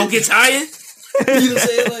the bitch don't get tired? You know what I'm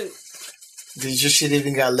saying? Like, did your shit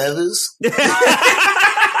even got leathers?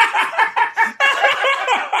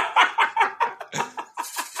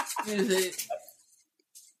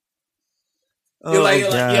 I'm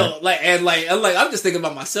just thinking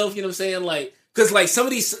about myself, you know what I'm saying? Like, cause like some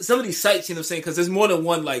of these sites, you know what I'm saying? Cause there's more than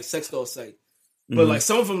one like sex doll site, but like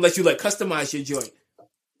some of them let you like customize your joint.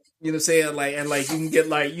 You know what I'm saying? Like, and like you can get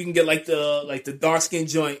the dark skin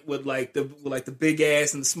joint with the big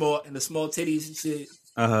ass and the small titties and shit.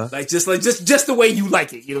 Like just the way you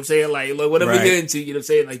like it. You know what I'm saying? Like whatever you're into. You know what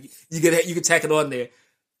I'm saying? Like you can tack it on there.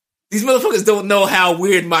 These motherfuckers don't know how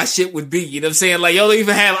weird my shit would be. You know what I'm saying? Like, y'all don't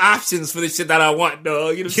even have options for the shit that I want,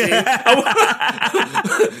 dog. You know what I'm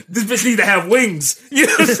saying? This bitch needs to have wings. You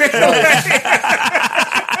know what I'm saying?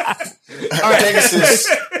 All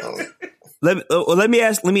right.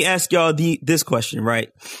 Let me ask y'all this question, right?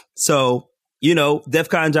 So, you know,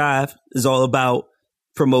 DefCon Jive is all about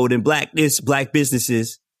promoting black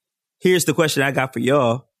businesses. Here's the question I got for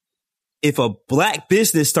y'all. If a black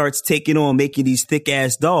business starts taking on making these thick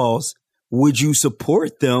ass dolls, would you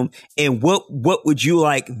support them? And what would you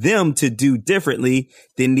like them to do differently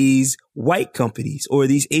than these white companies or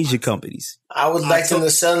these Asian companies? I would like them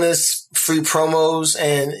to sell us free promos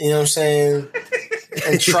and, you know what I'm saying,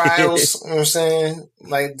 and trials, you know what I'm saying?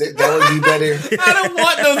 Like, that would be better. I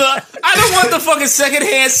don't want the fucking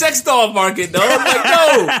secondhand sex doll market, dog. Like,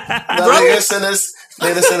 no. They're gonna send us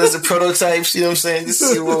the prototypes, you know what I'm saying? Just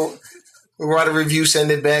see what. We write a review, send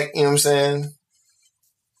it back, you know what I'm saying?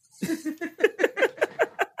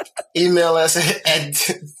 Email us at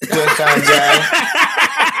DefCon Jive.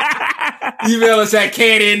 Email us at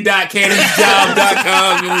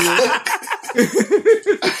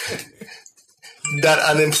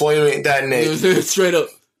canon.canonsjob.com. .unemployment.net. Straight up.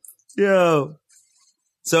 Yo.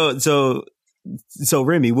 So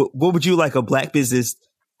Remy, what would you like a black business?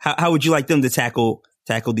 How would you like them to tackle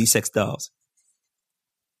these sex dolls?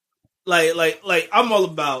 Like I'm all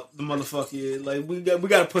about the motherfucker. Like we got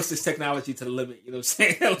to push this technology to the limit. You know what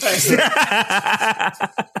I'm saying?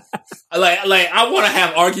 like I want to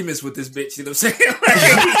have arguments with this bitch. You know what I'm saying?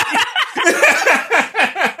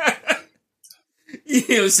 You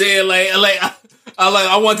know what I'm saying?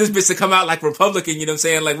 I want this bitch to come out like Republican. You know what I'm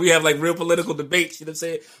saying? Like we have like real political debates. You know what I'm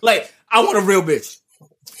saying? Like I want a real bitch.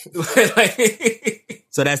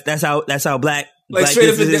 So that's how black. Like black straight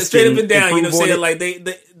up and down, you know what I'm saying? it. Like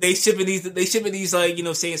they shipping these like, you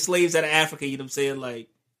know, saying slaves out of Africa, you know what I'm saying? Like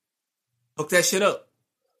hook that shit up.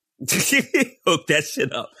 Hook that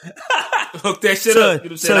shit up. Hook that shit up. You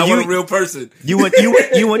know what I'm saying? I want a real person. You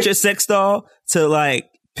want your sex doll to like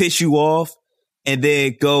piss you off and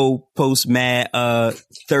then go post mad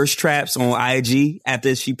thirst traps on IG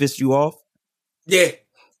after she pissed you off? Yeah.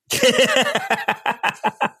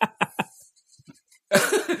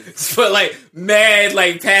 But like mad,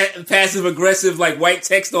 like passive aggressive, like white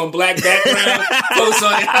text on black background posts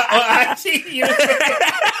on IG. You know?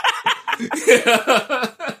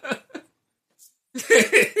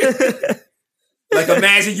 Like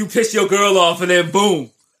imagine you piss your girl off and then boom,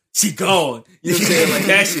 she gone. You know what I'm saying? Like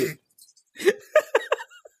that shit.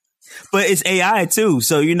 But it's AI too,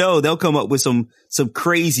 so you know they'll come up with some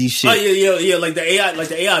crazy shit. Oh yeah. Like the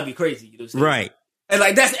AI be crazy. You know what I'm saying? Right. And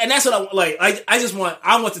like that's what I want. Like I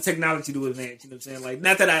want the technology to advance. You know what I'm saying? Like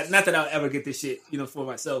not that I'll ever get this shit, you know, for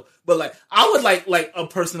myself. But like I would like a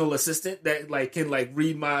personal assistant that like can like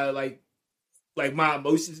read my like my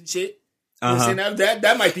emotions and shit. You know what I'm saying?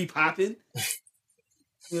 That might be popping.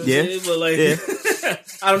 You know what I'm saying? But like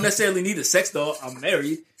I don't necessarily need a sex doll. I'm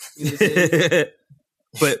married. You know what I'm saying?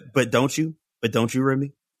 But don't you? But don't you,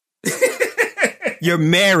 Remy? You're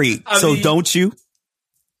married, so don't you?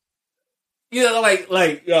 You know, like,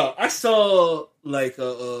 yo, I saw, like,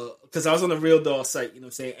 because I was on the Real Doll site, you know what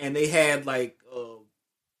I'm saying? And they had, like,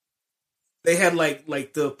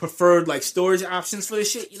 the preferred, like, storage options for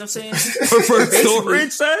this shit, you know what I'm saying? Preferred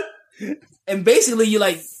storage, son? And basically,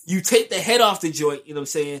 you take the head off the joint, you know what I'm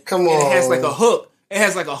saying? Come on. And it has, like, a hook. It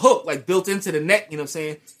has, like, a hook, like, built into the neck, you know what I'm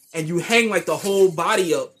saying? And you hang, like, the whole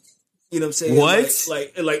body up, you know what I'm saying? What?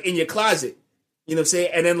 Like in your closet. You know what I'm saying?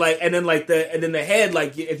 And then the head,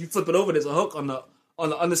 like if you flip it over, there's a hook on the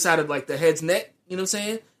underside of like the head's neck. You know what I'm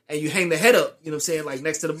saying? And you hang the head up. You know what I'm saying? Like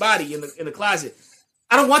next to the body in the closet.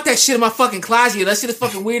 I don't want that shit in my fucking closet. That shit is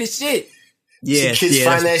fucking weird as shit. Yeah, kids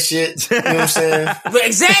find that shit. You know what I'm saying? But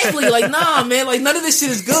exactly, like nah, man. Like none of this shit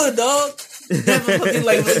is good, dog.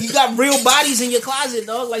 Like you got real bodies in your closet,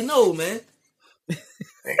 dog. Like no, man.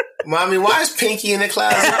 Mommy, why is Pinky in the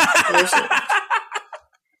closet?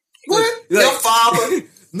 What? Like, your father?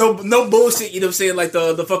 No bullshit. You know what I'm saying? Like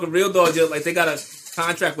the fucking Real Doll, just like they got a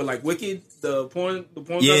contract with like Wicked, the porn. Yeah,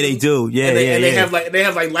 company. they do. Yeah, and they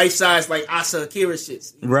have like life size like Asa Akira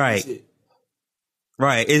shits. Right. Shit.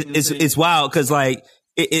 Right. It's wild because like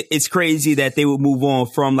it's crazy that they would move on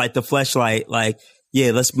from like the fleshlight. Like,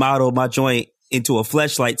 yeah, let's model my joint into a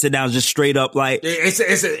fleshlight. So now just straight up like it's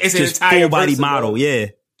an just entire full body person, model. Bro. Yeah.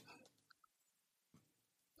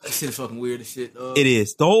 That shit is fucking weird as shit, dog. It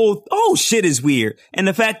is. The whole shit is weird. And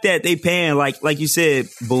the fact that they paying like you said,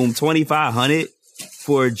 boom, $2,500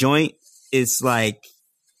 for a joint, it's like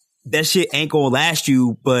that shit ain't gonna last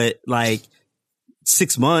you but like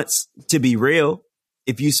 6 months, to be real.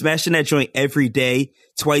 If you smashing that joint every day,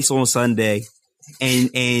 twice on Sunday, and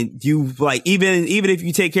you like even if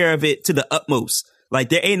you take care of it to the utmost, like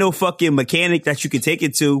there ain't no fucking mechanic that you can take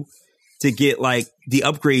it to get like the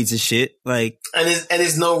upgrades and shit. Like and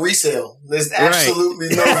there's no resale. There's absolutely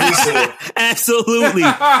no resale. Absolutely.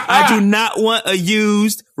 I do not want a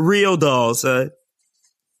used Real Doll, son.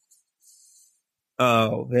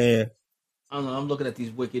 Oh man. I don't know. I'm looking at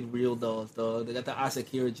these wicked Real Dolls, dog. They got the Asa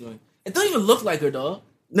Akira joint. It don't even look like her, dog.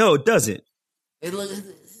 No, it doesn't. It look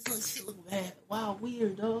bad. Wow,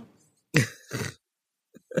 weird, dog.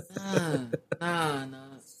 Nah.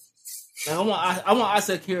 Like, I want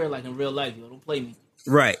Asa Akira like in real life, yo. Don't play me.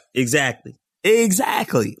 Right. Exactly.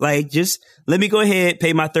 Like, just let me go ahead,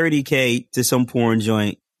 pay my $30K to some porn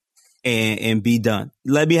joint and be done.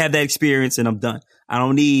 Let me have that experience and I'm done. I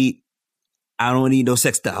don't need no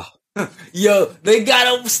sex doll. Yo, they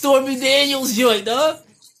got a Stormy Daniels joint, dog.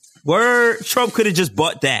 Word. Trump could have just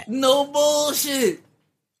bought that. No bullshit.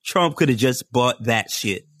 Trump could have just bought that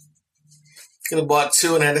shit. Could have bought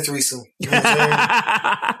 2 and had a threesome. You know what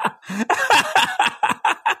I'm saying?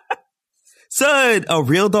 Son, a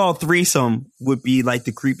real doll threesome would be like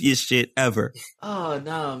the creepiest shit ever. Oh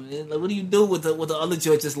no, man! Like, what do you do with the other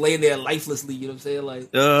joint just laying there lifelessly? You know what I'm saying? Like,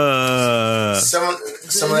 someone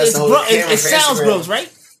has to hold the camera. It sounds Instagram. gross, right?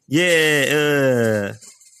 Yeah,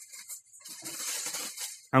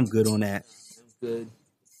 I'm good on that. I'm good.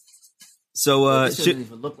 So, this doesn't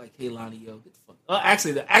even look like Kaylani, yo. Get the fuck. Oh,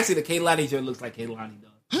 actually, the Kaylani joint looks like Kaylani, dog.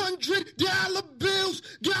 $100 bills,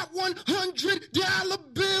 got $100 bills, got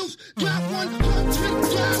 $100 bills, got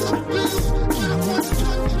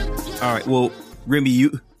 $100. All right, well, Remy,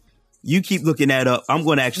 you keep looking that up. I'm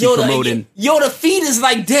going to actually promoting. The feed is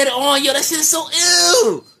like dead on, yo. That shit is so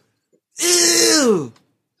ew.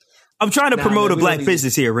 I'm trying to promote a black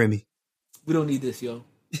business here, Remy. We don't need this, yo.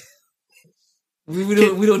 we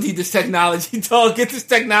don't need this technology, dog. Get this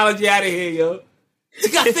technology out of here, yo. You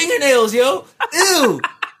got fingernails, yo. Ew.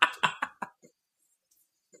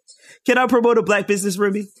 Can I promote a black business,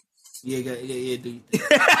 Remy? Yeah, dude.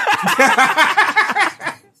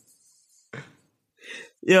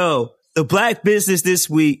 Yo, the black business this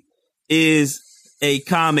week is a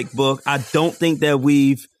comic book. I don't think that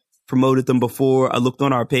we've promoted them before. I looked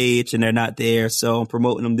on our page and they're not there, so I'm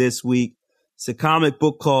promoting them this week. It's a comic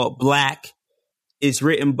book called Black. It's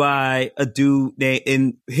written by a dude named,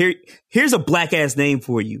 and here's a black ass name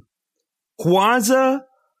for you. Kwanzaa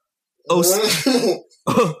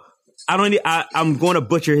I'm going to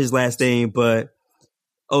butcher his last name, but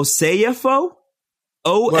Osayefo?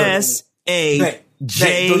 O-S-A-J.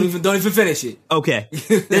 Don't even finish it. Okay.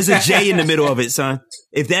 There's a J in the middle of it, son.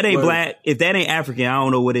 If that ain't black, if that ain't African, I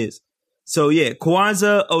don't know what is. So yeah,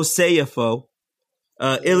 Kwanzaa Osayefo,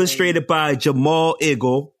 illustrated by Jamal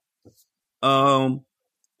Eagle.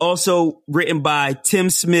 Also written by Tim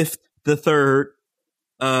Smith III,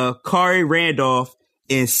 Kari Randolph,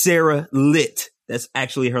 and Sarah Litt. That's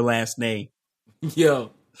actually her last name. Yo.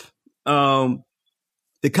 The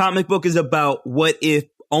comic book is about what if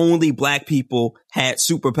only black people had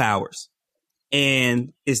superpowers.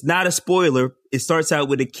 And it's not a spoiler. It starts out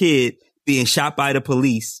with a kid being shot by the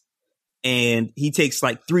police. And he takes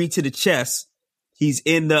like 3 to the chest. He's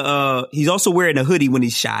he's also wearing a hoodie when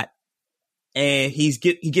he's shot. And he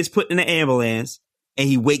gets put in the ambulance and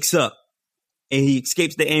he wakes up and he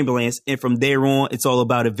escapes the ambulance. And from there on, it's all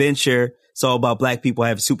about adventure. It's all about black people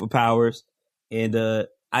having superpowers. And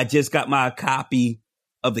I just got my copy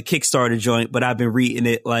of the Kickstarter joint, but I've been reading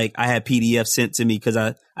it like I had PDF sent to me because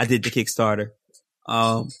I did the Kickstarter.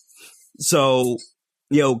 So,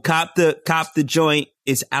 yo, cop the joint.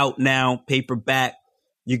 It's out now, paperback.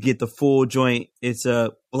 You get the full joint. It's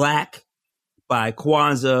Black by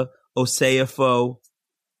Kwanzaa Osayefo,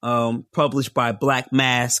 published by Black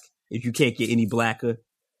Mask. If you can't get any blacker.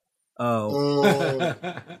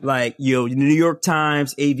 Like, yo, New York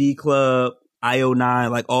Times, AV Club, IO9,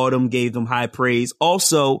 like all of them gave them high praise.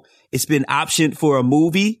 Also, it's been optioned for a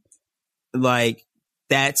movie. Like,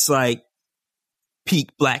 that's like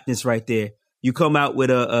peak blackness right there. You come out with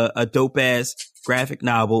a dope ass graphic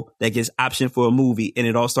novel that gets optioned for a movie, and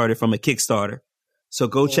it all started from a Kickstarter. So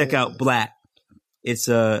go check out Black. It's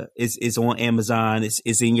on Amazon.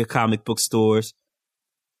 It's in your comic book stores.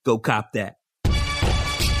 Go cop that.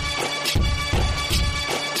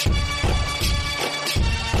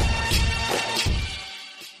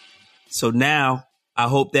 So now I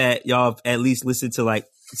hope that y'all have at least listened to like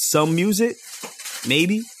some music,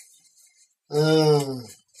 maybe. Remy,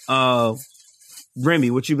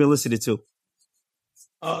 what you been listening to?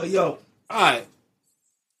 Yo, all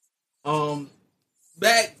right.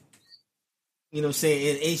 Back, you know what I'm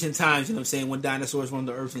saying, in ancient times, you know what I'm saying, when dinosaurs roamed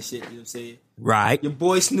the earth and shit, you know what I'm saying? Right. Your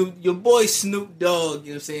boy Snoop Dogg, you know what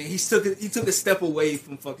I'm saying? He took a step away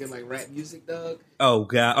from fucking like rap music, dog. Oh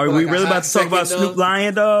God. Are we really about to talk about Snoop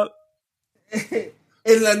Lion, dog?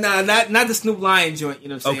 Nah, not the Snoop Lion joint, you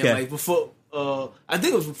know what I'm saying? Okay. Like before I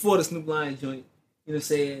think it was before the Snoop Lion joint, you know what I'm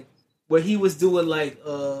saying? Where he was doing like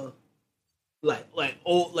old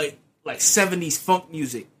like 70s funk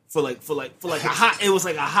music for like a hot, it was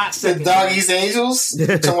like a hot second. The Doggy's Angels?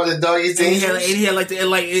 Talking about the Doggy's Angels? He had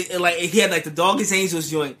the Doggy's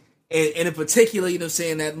Angels joint. And in particular, you know what I'm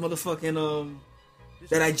saying, that motherfucking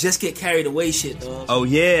that I Just Get Carried Away shit, dog. Oh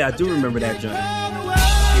yeah, I do remember that joint.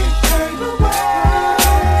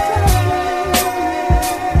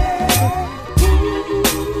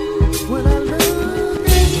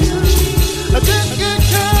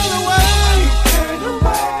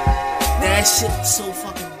 That shit was so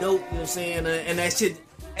fucking dope, you know what I'm saying? And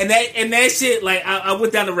that shit, like I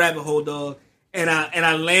went down the rabbit hole, dog, and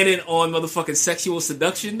I landed on motherfucking Sexual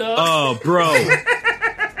Seduction, dog. Oh, bro.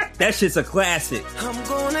 That shit's a classic. I'm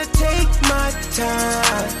gonna take my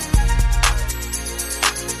time.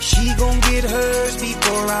 She gon' get hers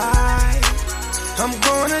before I'm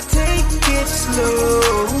gonna take it slow.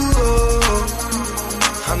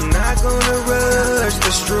 I'm not gonna rush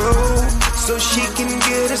the stroke so she can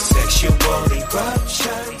get a sexual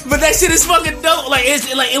eruption. But that shit is fucking dope. Like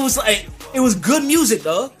it was good music,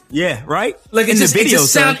 dog. Yeah, right? Like in the video,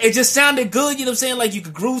 it just sounded good, you know what I'm saying? Like you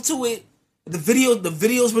could groove to it. The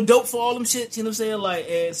videos were dope for all them shit, you know what I'm saying? Like,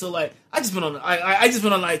 and so like I just been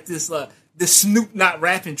on like this Snoop not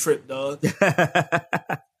rapping trip, dog.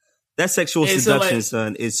 That sexual seduction,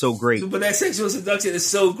 son, is so great. But that sexual seduction is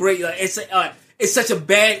so great. Like it's such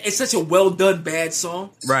a well done bad song.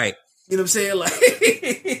 Right. You know what I'm saying? Like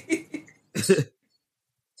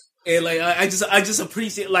and like I just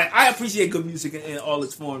appreciate I appreciate good music in all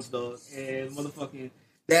its forms, dog. And motherfucking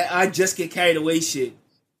that I just get carried away shit.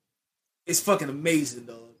 It's fucking amazing,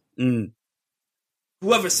 dog. Mm.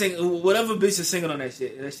 Whatever bitch is singing on that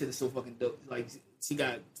shit is so fucking dope. Like she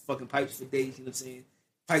got fucking pipes for days, you know what I'm saying?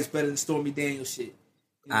 Pipes better than Stormy Daniels shit.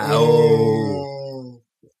 You know? Oh.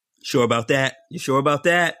 Sure about that? You sure about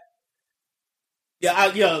that? Yeah,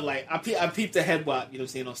 I peeped the head wop, you know what I'm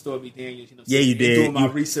saying, on Stormy Daniels, you know what I'm saying? Yeah, you did. Doing my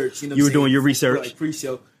research, you know what I'm saying? You were doing your research. Like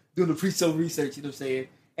pre-show. Doing the pre-show research, you know what I'm saying?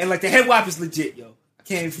 And like the head wop is legit, yo. I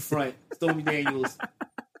can't even front. Stormy Daniels,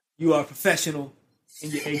 you are a professional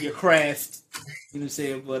in your craft, you know what I'm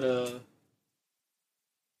saying? But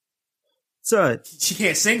son, she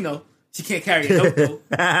can't sing though. She can't carry a note though. You know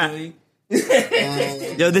what I mean?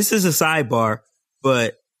 Yo, this is a sidebar,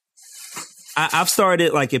 but I've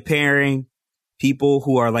started like comparing people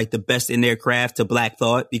who are like the best in their craft to Black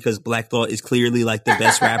Thought, because Black Thought is clearly like the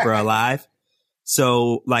best rapper alive.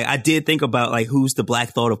 So like I did think about like who's the Black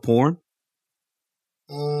Thought of porn?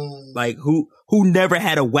 Like who never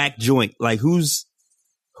had a whack joint? Like who's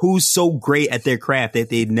so great at their craft that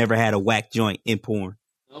they never had a whack joint in porn?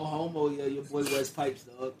 No homo, yo, your boy West Pipes,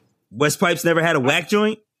 dog. West Pipes never had a whack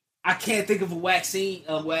joint? I can't think of a whack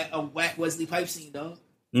Wesley Pipes scene, dog.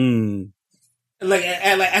 Like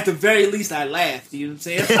at the very least, I laughed. You know what I'm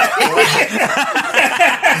saying?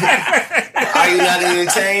 Are you not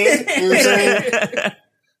entertained? You know what I'm saying?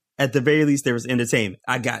 At the very least, there was entertainment.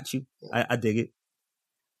 I got you. I dig it.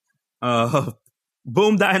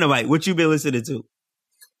 Boom Dynamite. What you been listening to?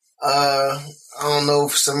 I don't know.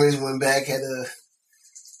 For some reason, went back had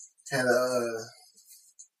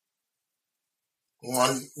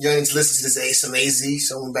one yearning to listen to this some AZ,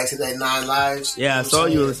 so I went back to that 9 Lives. Yeah, I saw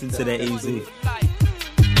you listening to that AZ.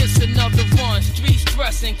 It's another one, streets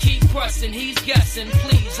stressing, keep pressing, he's guessing,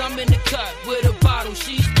 please, I'm in the cut with a bottle,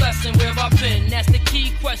 she's blessing, where I've been, that's the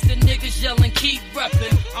key question, niggas yelling, keep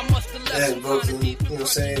repping, I must have left Yeah, broken, you know what I'm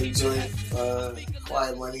saying, the joint,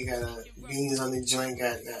 Quiet Money, got Beans on the joint,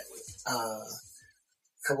 got a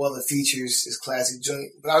couple other features, his classic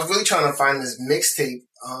joint, but I was really trying to find this mixtape,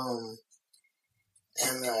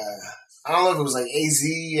 and I don't know if it was like AZ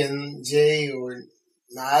and Jay or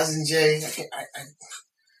Nas and Jay.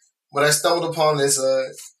 But I stumbled upon this,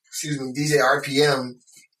 DJ RPM,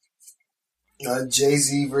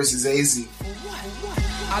 Jay-Z versus AZ.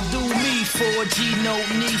 I do me for a G-note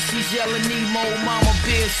niece, she's yelling Nemo, mama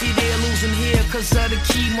bear, she there losing hair cause of the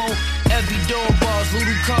chemo. Every door bars,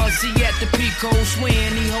 little cars, see at the Pico, swing,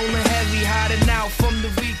 he holding heavy, hiding out from the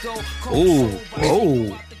Rico.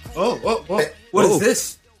 What is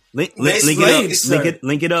this? Link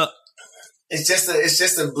it up. It's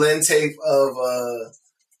just a blend tape of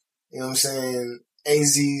you know what I'm saying,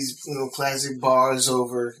 AZ's classic bars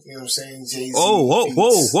over, you know what I'm saying, Jay-Z.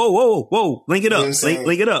 Whoa. Link it up.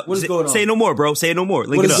 Link it up. What is going on? Say no more, bro. Say no more.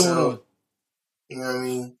 Link it up. What is going on? You know what I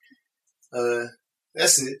mean?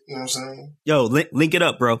 That's it. You know what I'm saying? Yo, link it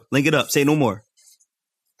up, bro. Link it up. Say no more.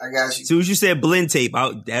 I got you. As soon as you said blend tape,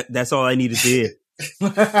 that's all I needed to hear.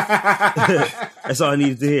 That's all I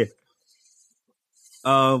needed to hear.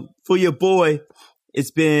 For your boy, it's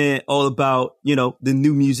been all about, the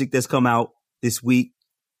new music that's come out this week.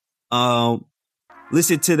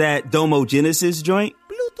 Listen to that Domo Genesis joint.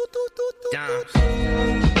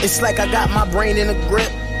 It's like I got my brain in a grip.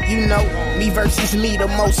 Me versus me, the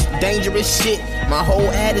most dangerous shit. My whole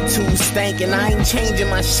attitude stank and I ain't changing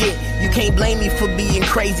my shit. You can't blame me for being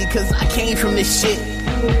crazy cause I came from this shit.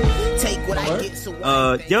 Take what I get. So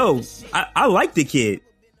I like the kid.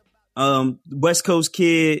 West Coast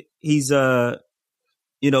kid. He's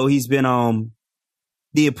he's been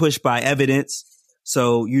being pushed by Evidence.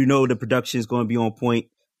 So the production is going to be on point.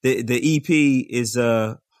 The EP is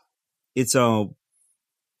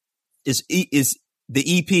the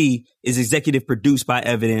EP is executive produced by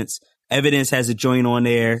Evidence, Evidence has a joint on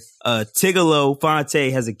there. Tigolo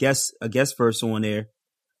Fonte has a guest verse on there.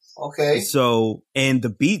 Okay. So, and the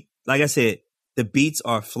beat, like I said, the beats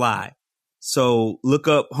are fly. So look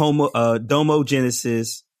up Domo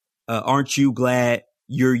Genesis. Aren't You Glad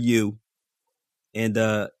You're You? And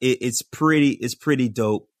it's pretty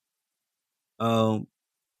dope.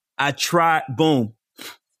 I tried, boom,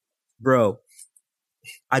 bro.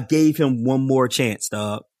 I gave him one more chance,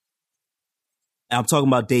 dog. I'm talking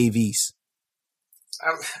about Dave East.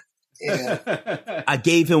 Yeah. I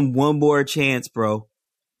gave him one more chance, bro.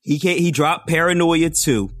 He dropped Paranoia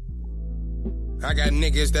 2. I got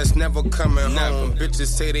niggas that's never coming home. Bitches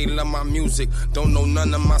say they love my music, don't know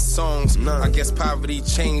none of my songs. I guess poverty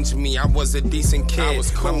changed me. I was a decent kid. I was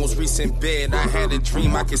cool. My most recent bed, I had a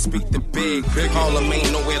dream I could speak the big. Harlem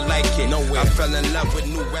ain't nowhere like it. Nowhere. I fell in love with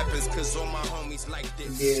new weapons cause all my homies like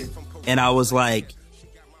this. Yeah. And I was like,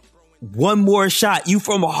 one more shot. You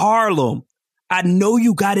from Harlem. I know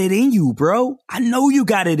you got it in you, bro. I know you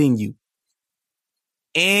got it in you.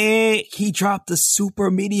 And he dropped a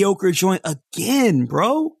super mediocre joint again,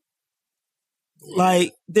 bro.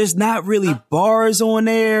 Like, there's not really bars on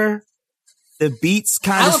there. The beats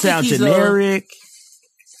kind of sound generic.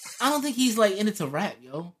 I don't think he's like in it to rap,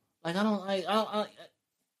 yo. Like, I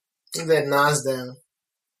Think that Nas down.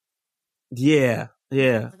 Yeah.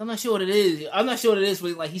 Like, I'm not sure what it is.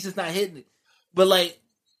 But like, he's just not hitting it. But like,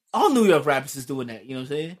 all New York rappers is doing that. You know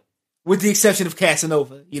what I'm saying? With the exception of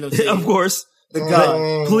Casanova. You know what I'm saying? Of course. The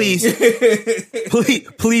God.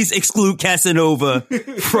 Please exclude Casanova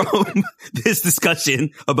from this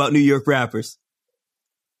discussion about New York rappers.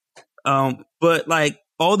 But like,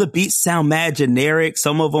 all the beats sound mad generic.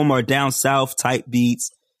 Some of them are down south type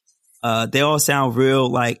beats. They all sound real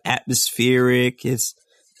like atmospheric.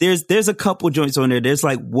 There's a couple joints on there. There's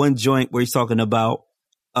like one joint where he's talking about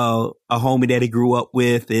a homie that he grew up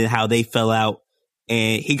with and how they fell out.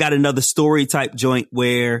 And he got another story type joint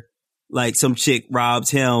where like some chick robs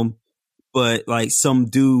him, but like some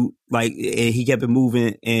dude, like, and he kept it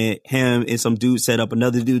moving, and him and some dude set up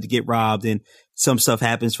another dude to get robbed, and some stuff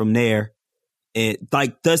happens from there. And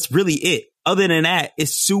like, that's really it. Other than that,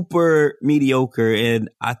 it's super mediocre, and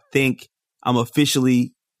I think I'm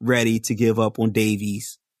officially ready to give up on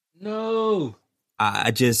Davies. No.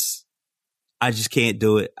 I just can't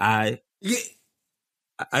do it. But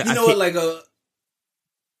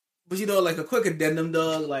you know, like a quick addendum,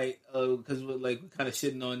 dog, like, because we're kind of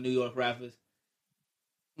shitting on New York rappers.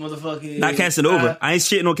 Motherfucking. Not Casanova. I ain't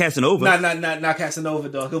shitting on Casanova. Not Casanova,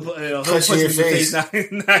 dog. He'll punch you in your face.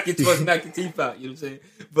 Knock your teeth out, you know what I'm saying?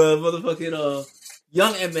 But motherfucking,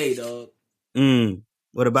 Young M.A., dog.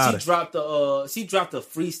 What about it? She dropped a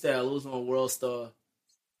freestyle. It was on World Star.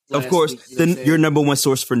 Of course, week, your number one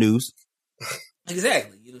source for news.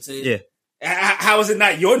 Exactly, you know what I'm saying? Yeah. How is it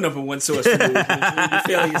not your number one source for news? You're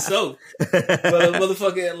failing yourself. But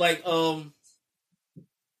motherfucker, like,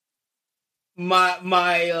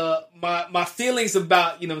 my feelings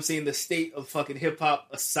about, you know what I'm saying, the state of fucking hip hop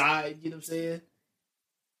aside, you know what I'm saying?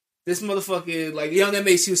 This motherfucking, like, Young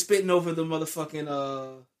M.A., she was spitting over the motherfucking,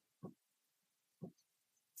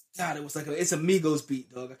 God, it was like it's a Migos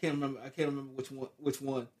beat, dog. I can't remember which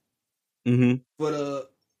one. Mm-hmm.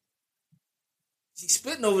 But she's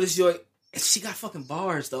spitting over this joint. And she got fucking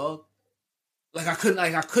bars, dog. Like I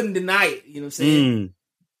couldn't deny it. You know what I'm saying?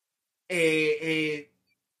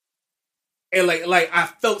 And like I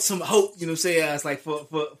felt some hope. You know what I'm saying? I was like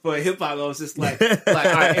for hip hop, I was just like all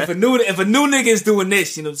right, if a new nigga is doing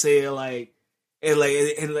this, you know what I'm saying? Like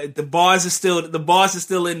the bars are still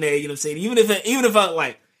in there. You know what I'm saying? Even if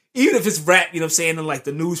it's rap, you know what I'm saying, in like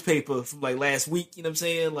the newspaper from like last week. You know what I'm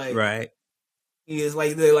saying? Like right. It's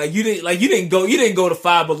like you didn't go to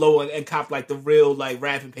Five Below and cop like the real like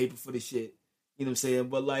wrapping paper for this shit. You know what I'm saying?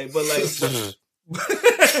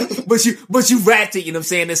 But you rapped it, you know what I'm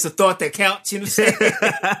saying? It's a thought that counts, you know what I'm saying?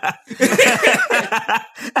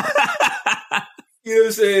 You know what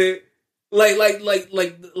I'm saying?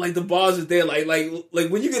 Like the bars is there, like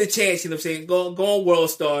when you get a chance, you know what I'm saying? Go on World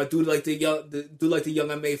Star, do like the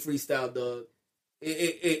Young M.A. freestyle, dog.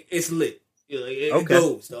 It's lit. It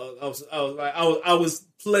goes, dog. I was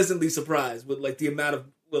pleasantly surprised with like the amount of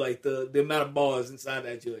bars inside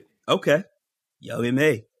that joint. Okay, Young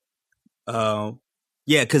M.A. Yeah,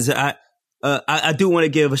 because I do want to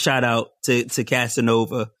give a shout out to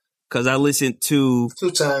Casanova because I listened to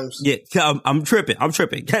 2 times. Yeah, I'm tripping.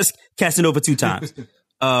 Casanova 2 times.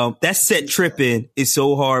 That set tripping is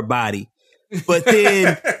so hard body, but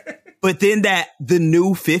then the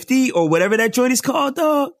new 50 or whatever that joint is called,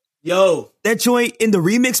 dog. Yo, that joint in the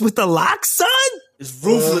remix with the Lock, son? It's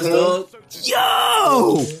ruthless, dog.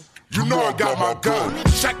 Yo, You know I got my gun.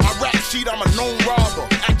 Check my rap sheet, I'm a known robber.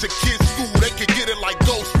 At your kid's school, they can get it like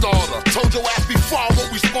Ghost Daughter. Told your ass before I won't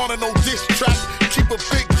respond to no diss track. Keep a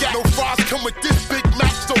big gap. No fries come with this Big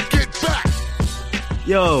Mac, so get back.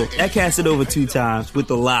 Yo, that Casanova 2 Times with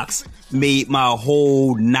the locks made my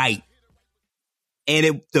whole night.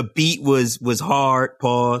 And the beat was hard,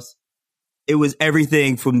 pause. It was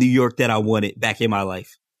everything from New York that I wanted back in my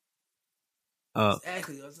life.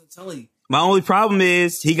 Exactly, I was telling you. My only problem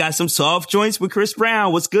is he got some soft joints with Chris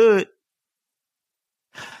Brown. What's good?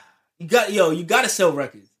 You gotta sell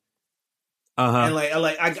records. And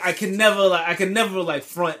I can never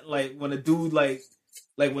front like when a dude like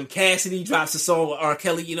when Cassidy drops a song with R.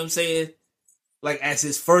 Kelly, you know what I'm saying? Like as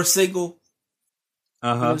his first single.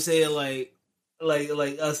 You know what I'm saying? Like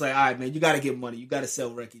us, like, all right, man, you gotta get money. You gotta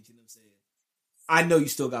sell records, you know what I'm saying? I know you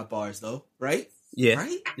still got bars though, right? Yeah.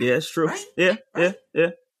 Right? Yeah, it's true. Right? Yeah, right?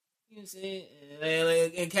 yeah. You know what I'm saying?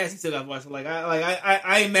 And Cassidy still got bars. So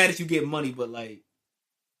I ain't mad at you getting money, but like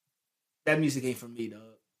that music ain't for me, dog.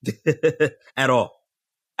 At all.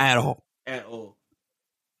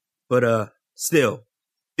 But still,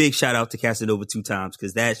 big shout out to Casanova 2 Times,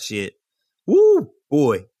 because that shit, woo,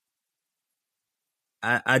 boy.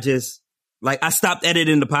 I just, like, I stopped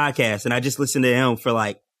editing the podcast and I just listened to him for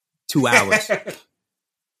like 2 hours.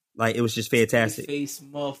 Like, it was just fantastic. Face,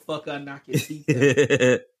 motherfucker, I knock your teeth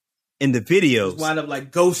out. In the videos. Just wound up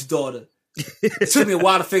like Ghost Daughter. It took me a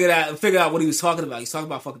while to figure out what he was talking about. He's talking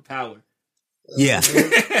about fucking power. Yeah.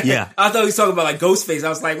 Yeah. I thought he was talking about like Ghostface. I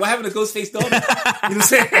was like, what happened to Ghostface daughter? You know what I'm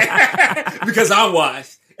saying? Because I'm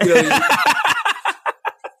washed. You know,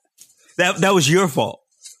 that was your fault.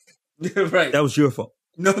 Right. That was your fault.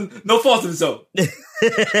 No fault of his own.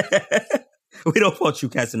 We don't fault you,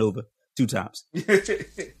 Casanova, 2 times.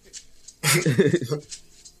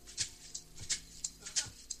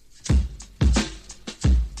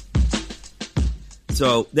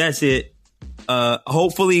 So that's it.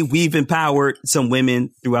 Hopefully we've empowered some women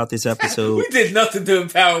throughout this episode. We did nothing to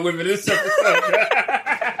empower women this episode.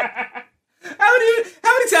 How many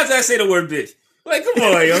times did I say the word bitch? Like, come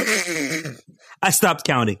on, yo. I stopped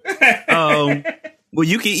counting. Well,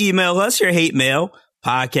 you can email us your hate mail,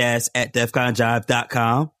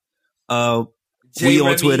 podcast@defconjive.com. We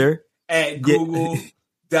on Twitter. At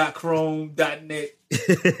google.chrome.net.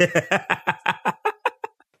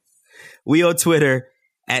 We on Twitter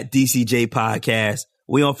at DCJ Podcast.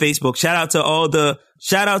 We on Facebook. Shout out to,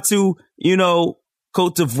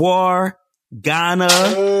 Cote d'Ivoire, Ghana,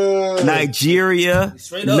 Nigeria,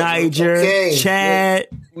 Niger, Chad,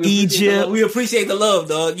 Egypt. We appreciate the love,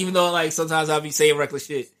 dog. Even though, like, sometimes I'll be saying reckless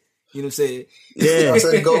shit. You know what I'm saying? Yeah. I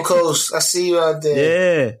said, go Coast. I see you out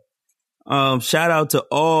there. Yeah. Shout out to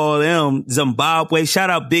all them. Zimbabwe.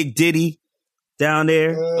 Shout out Big Diddy down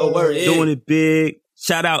there. Oh, word. Doing it big.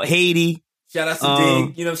 Shout out Haiti. Shout out to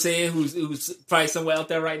Dig, you know what I'm saying? Who's probably somewhere out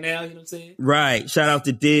there right now, you know what I'm saying? Right. Shout out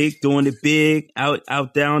to Dig, doing it big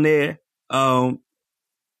out down there.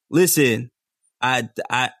 Listen,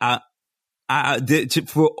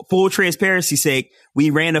 for full transparency's sake, we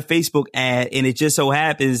ran a Facebook ad, and it just so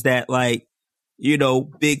happens that, like,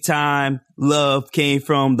 big time love came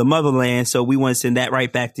from the motherland, so we want to send that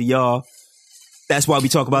right back to y'all. That's why we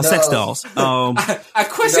talk about sex dolls. I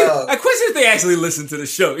question if they actually listen to the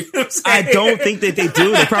show. You know what I'm saying? I don't think that they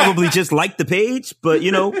do. They probably just like the page, but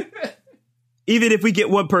even if we get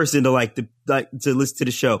one person to to listen to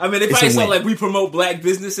the show, I mean, they probably saw like we promote black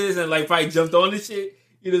businesses and like probably jumped on this shit.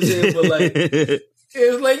 You know what I'm saying? But like, it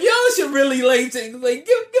was like, y'all should really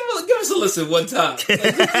give us a listen one time,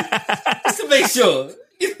 just to make sure.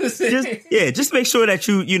 You know what I'm saying? Just make sure that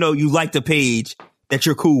you like the page that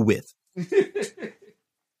you're cool with.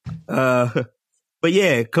 But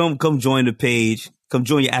yeah, come join the page. Come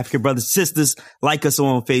join your African brothers and sisters. Like us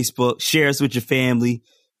on Facebook. Share us with your family.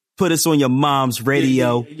 Put us on your mom's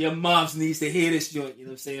radio. Your mom's needs to hear this joint. You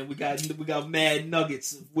know what I'm saying? We got mad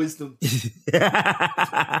nuggets of wisdom. If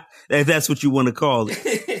that's what you want to call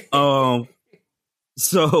it.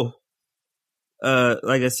 So,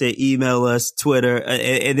 like I said, email us, Twitter,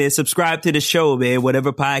 and then subscribe to the show, man.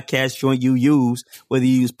 Whatever podcast joint you use, whether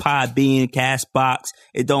you use Podbean, Castbox,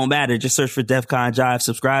 it don't matter. Just search for DefCon Jive,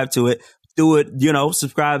 subscribe to it. Do it,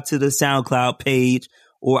 subscribe to the SoundCloud page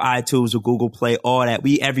or iTunes or Google Play, all that.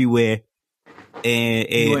 We everywhere.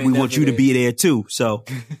 And we want you to be there too. So,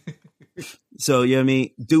 you know what I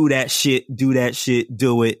mean? Do that shit.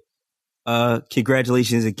 Do it.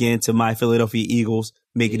 Congratulations again to my Philadelphia Eagles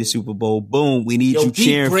making the Super Bowl. Boom. We need you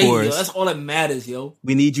cheering for us. That's all that matters, yo.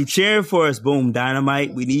 We need you cheering for us. Boom.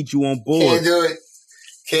 Dynamite. We need you on board.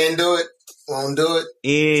 Can't do it. Won't do it.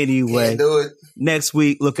 Anyway. Can't do it. Next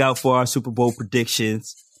week, look out for our Super Bowl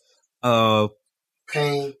predictions.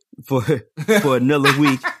 Pain. For another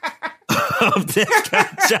week of DefCon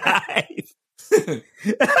Jive.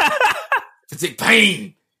 It's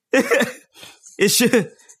pain.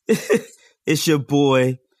 It's your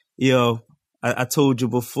boy. Yo, I told you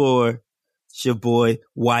before. It's your boy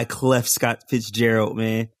Wyclef Scott Fitzgerald,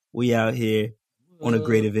 man. We out here on a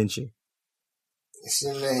great adventure. It's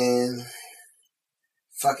your man.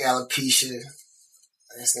 Fuck alopecia.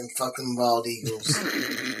 That's them fucking bald eagles.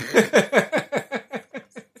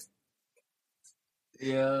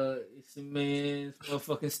 Yeah, it's your man. It's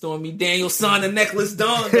motherfucking Stormy Daniels signed the necklace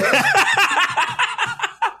done.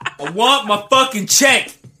 I want my fucking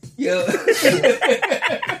check. Yeah.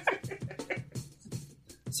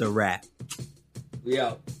 It's a wrap. We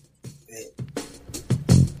out.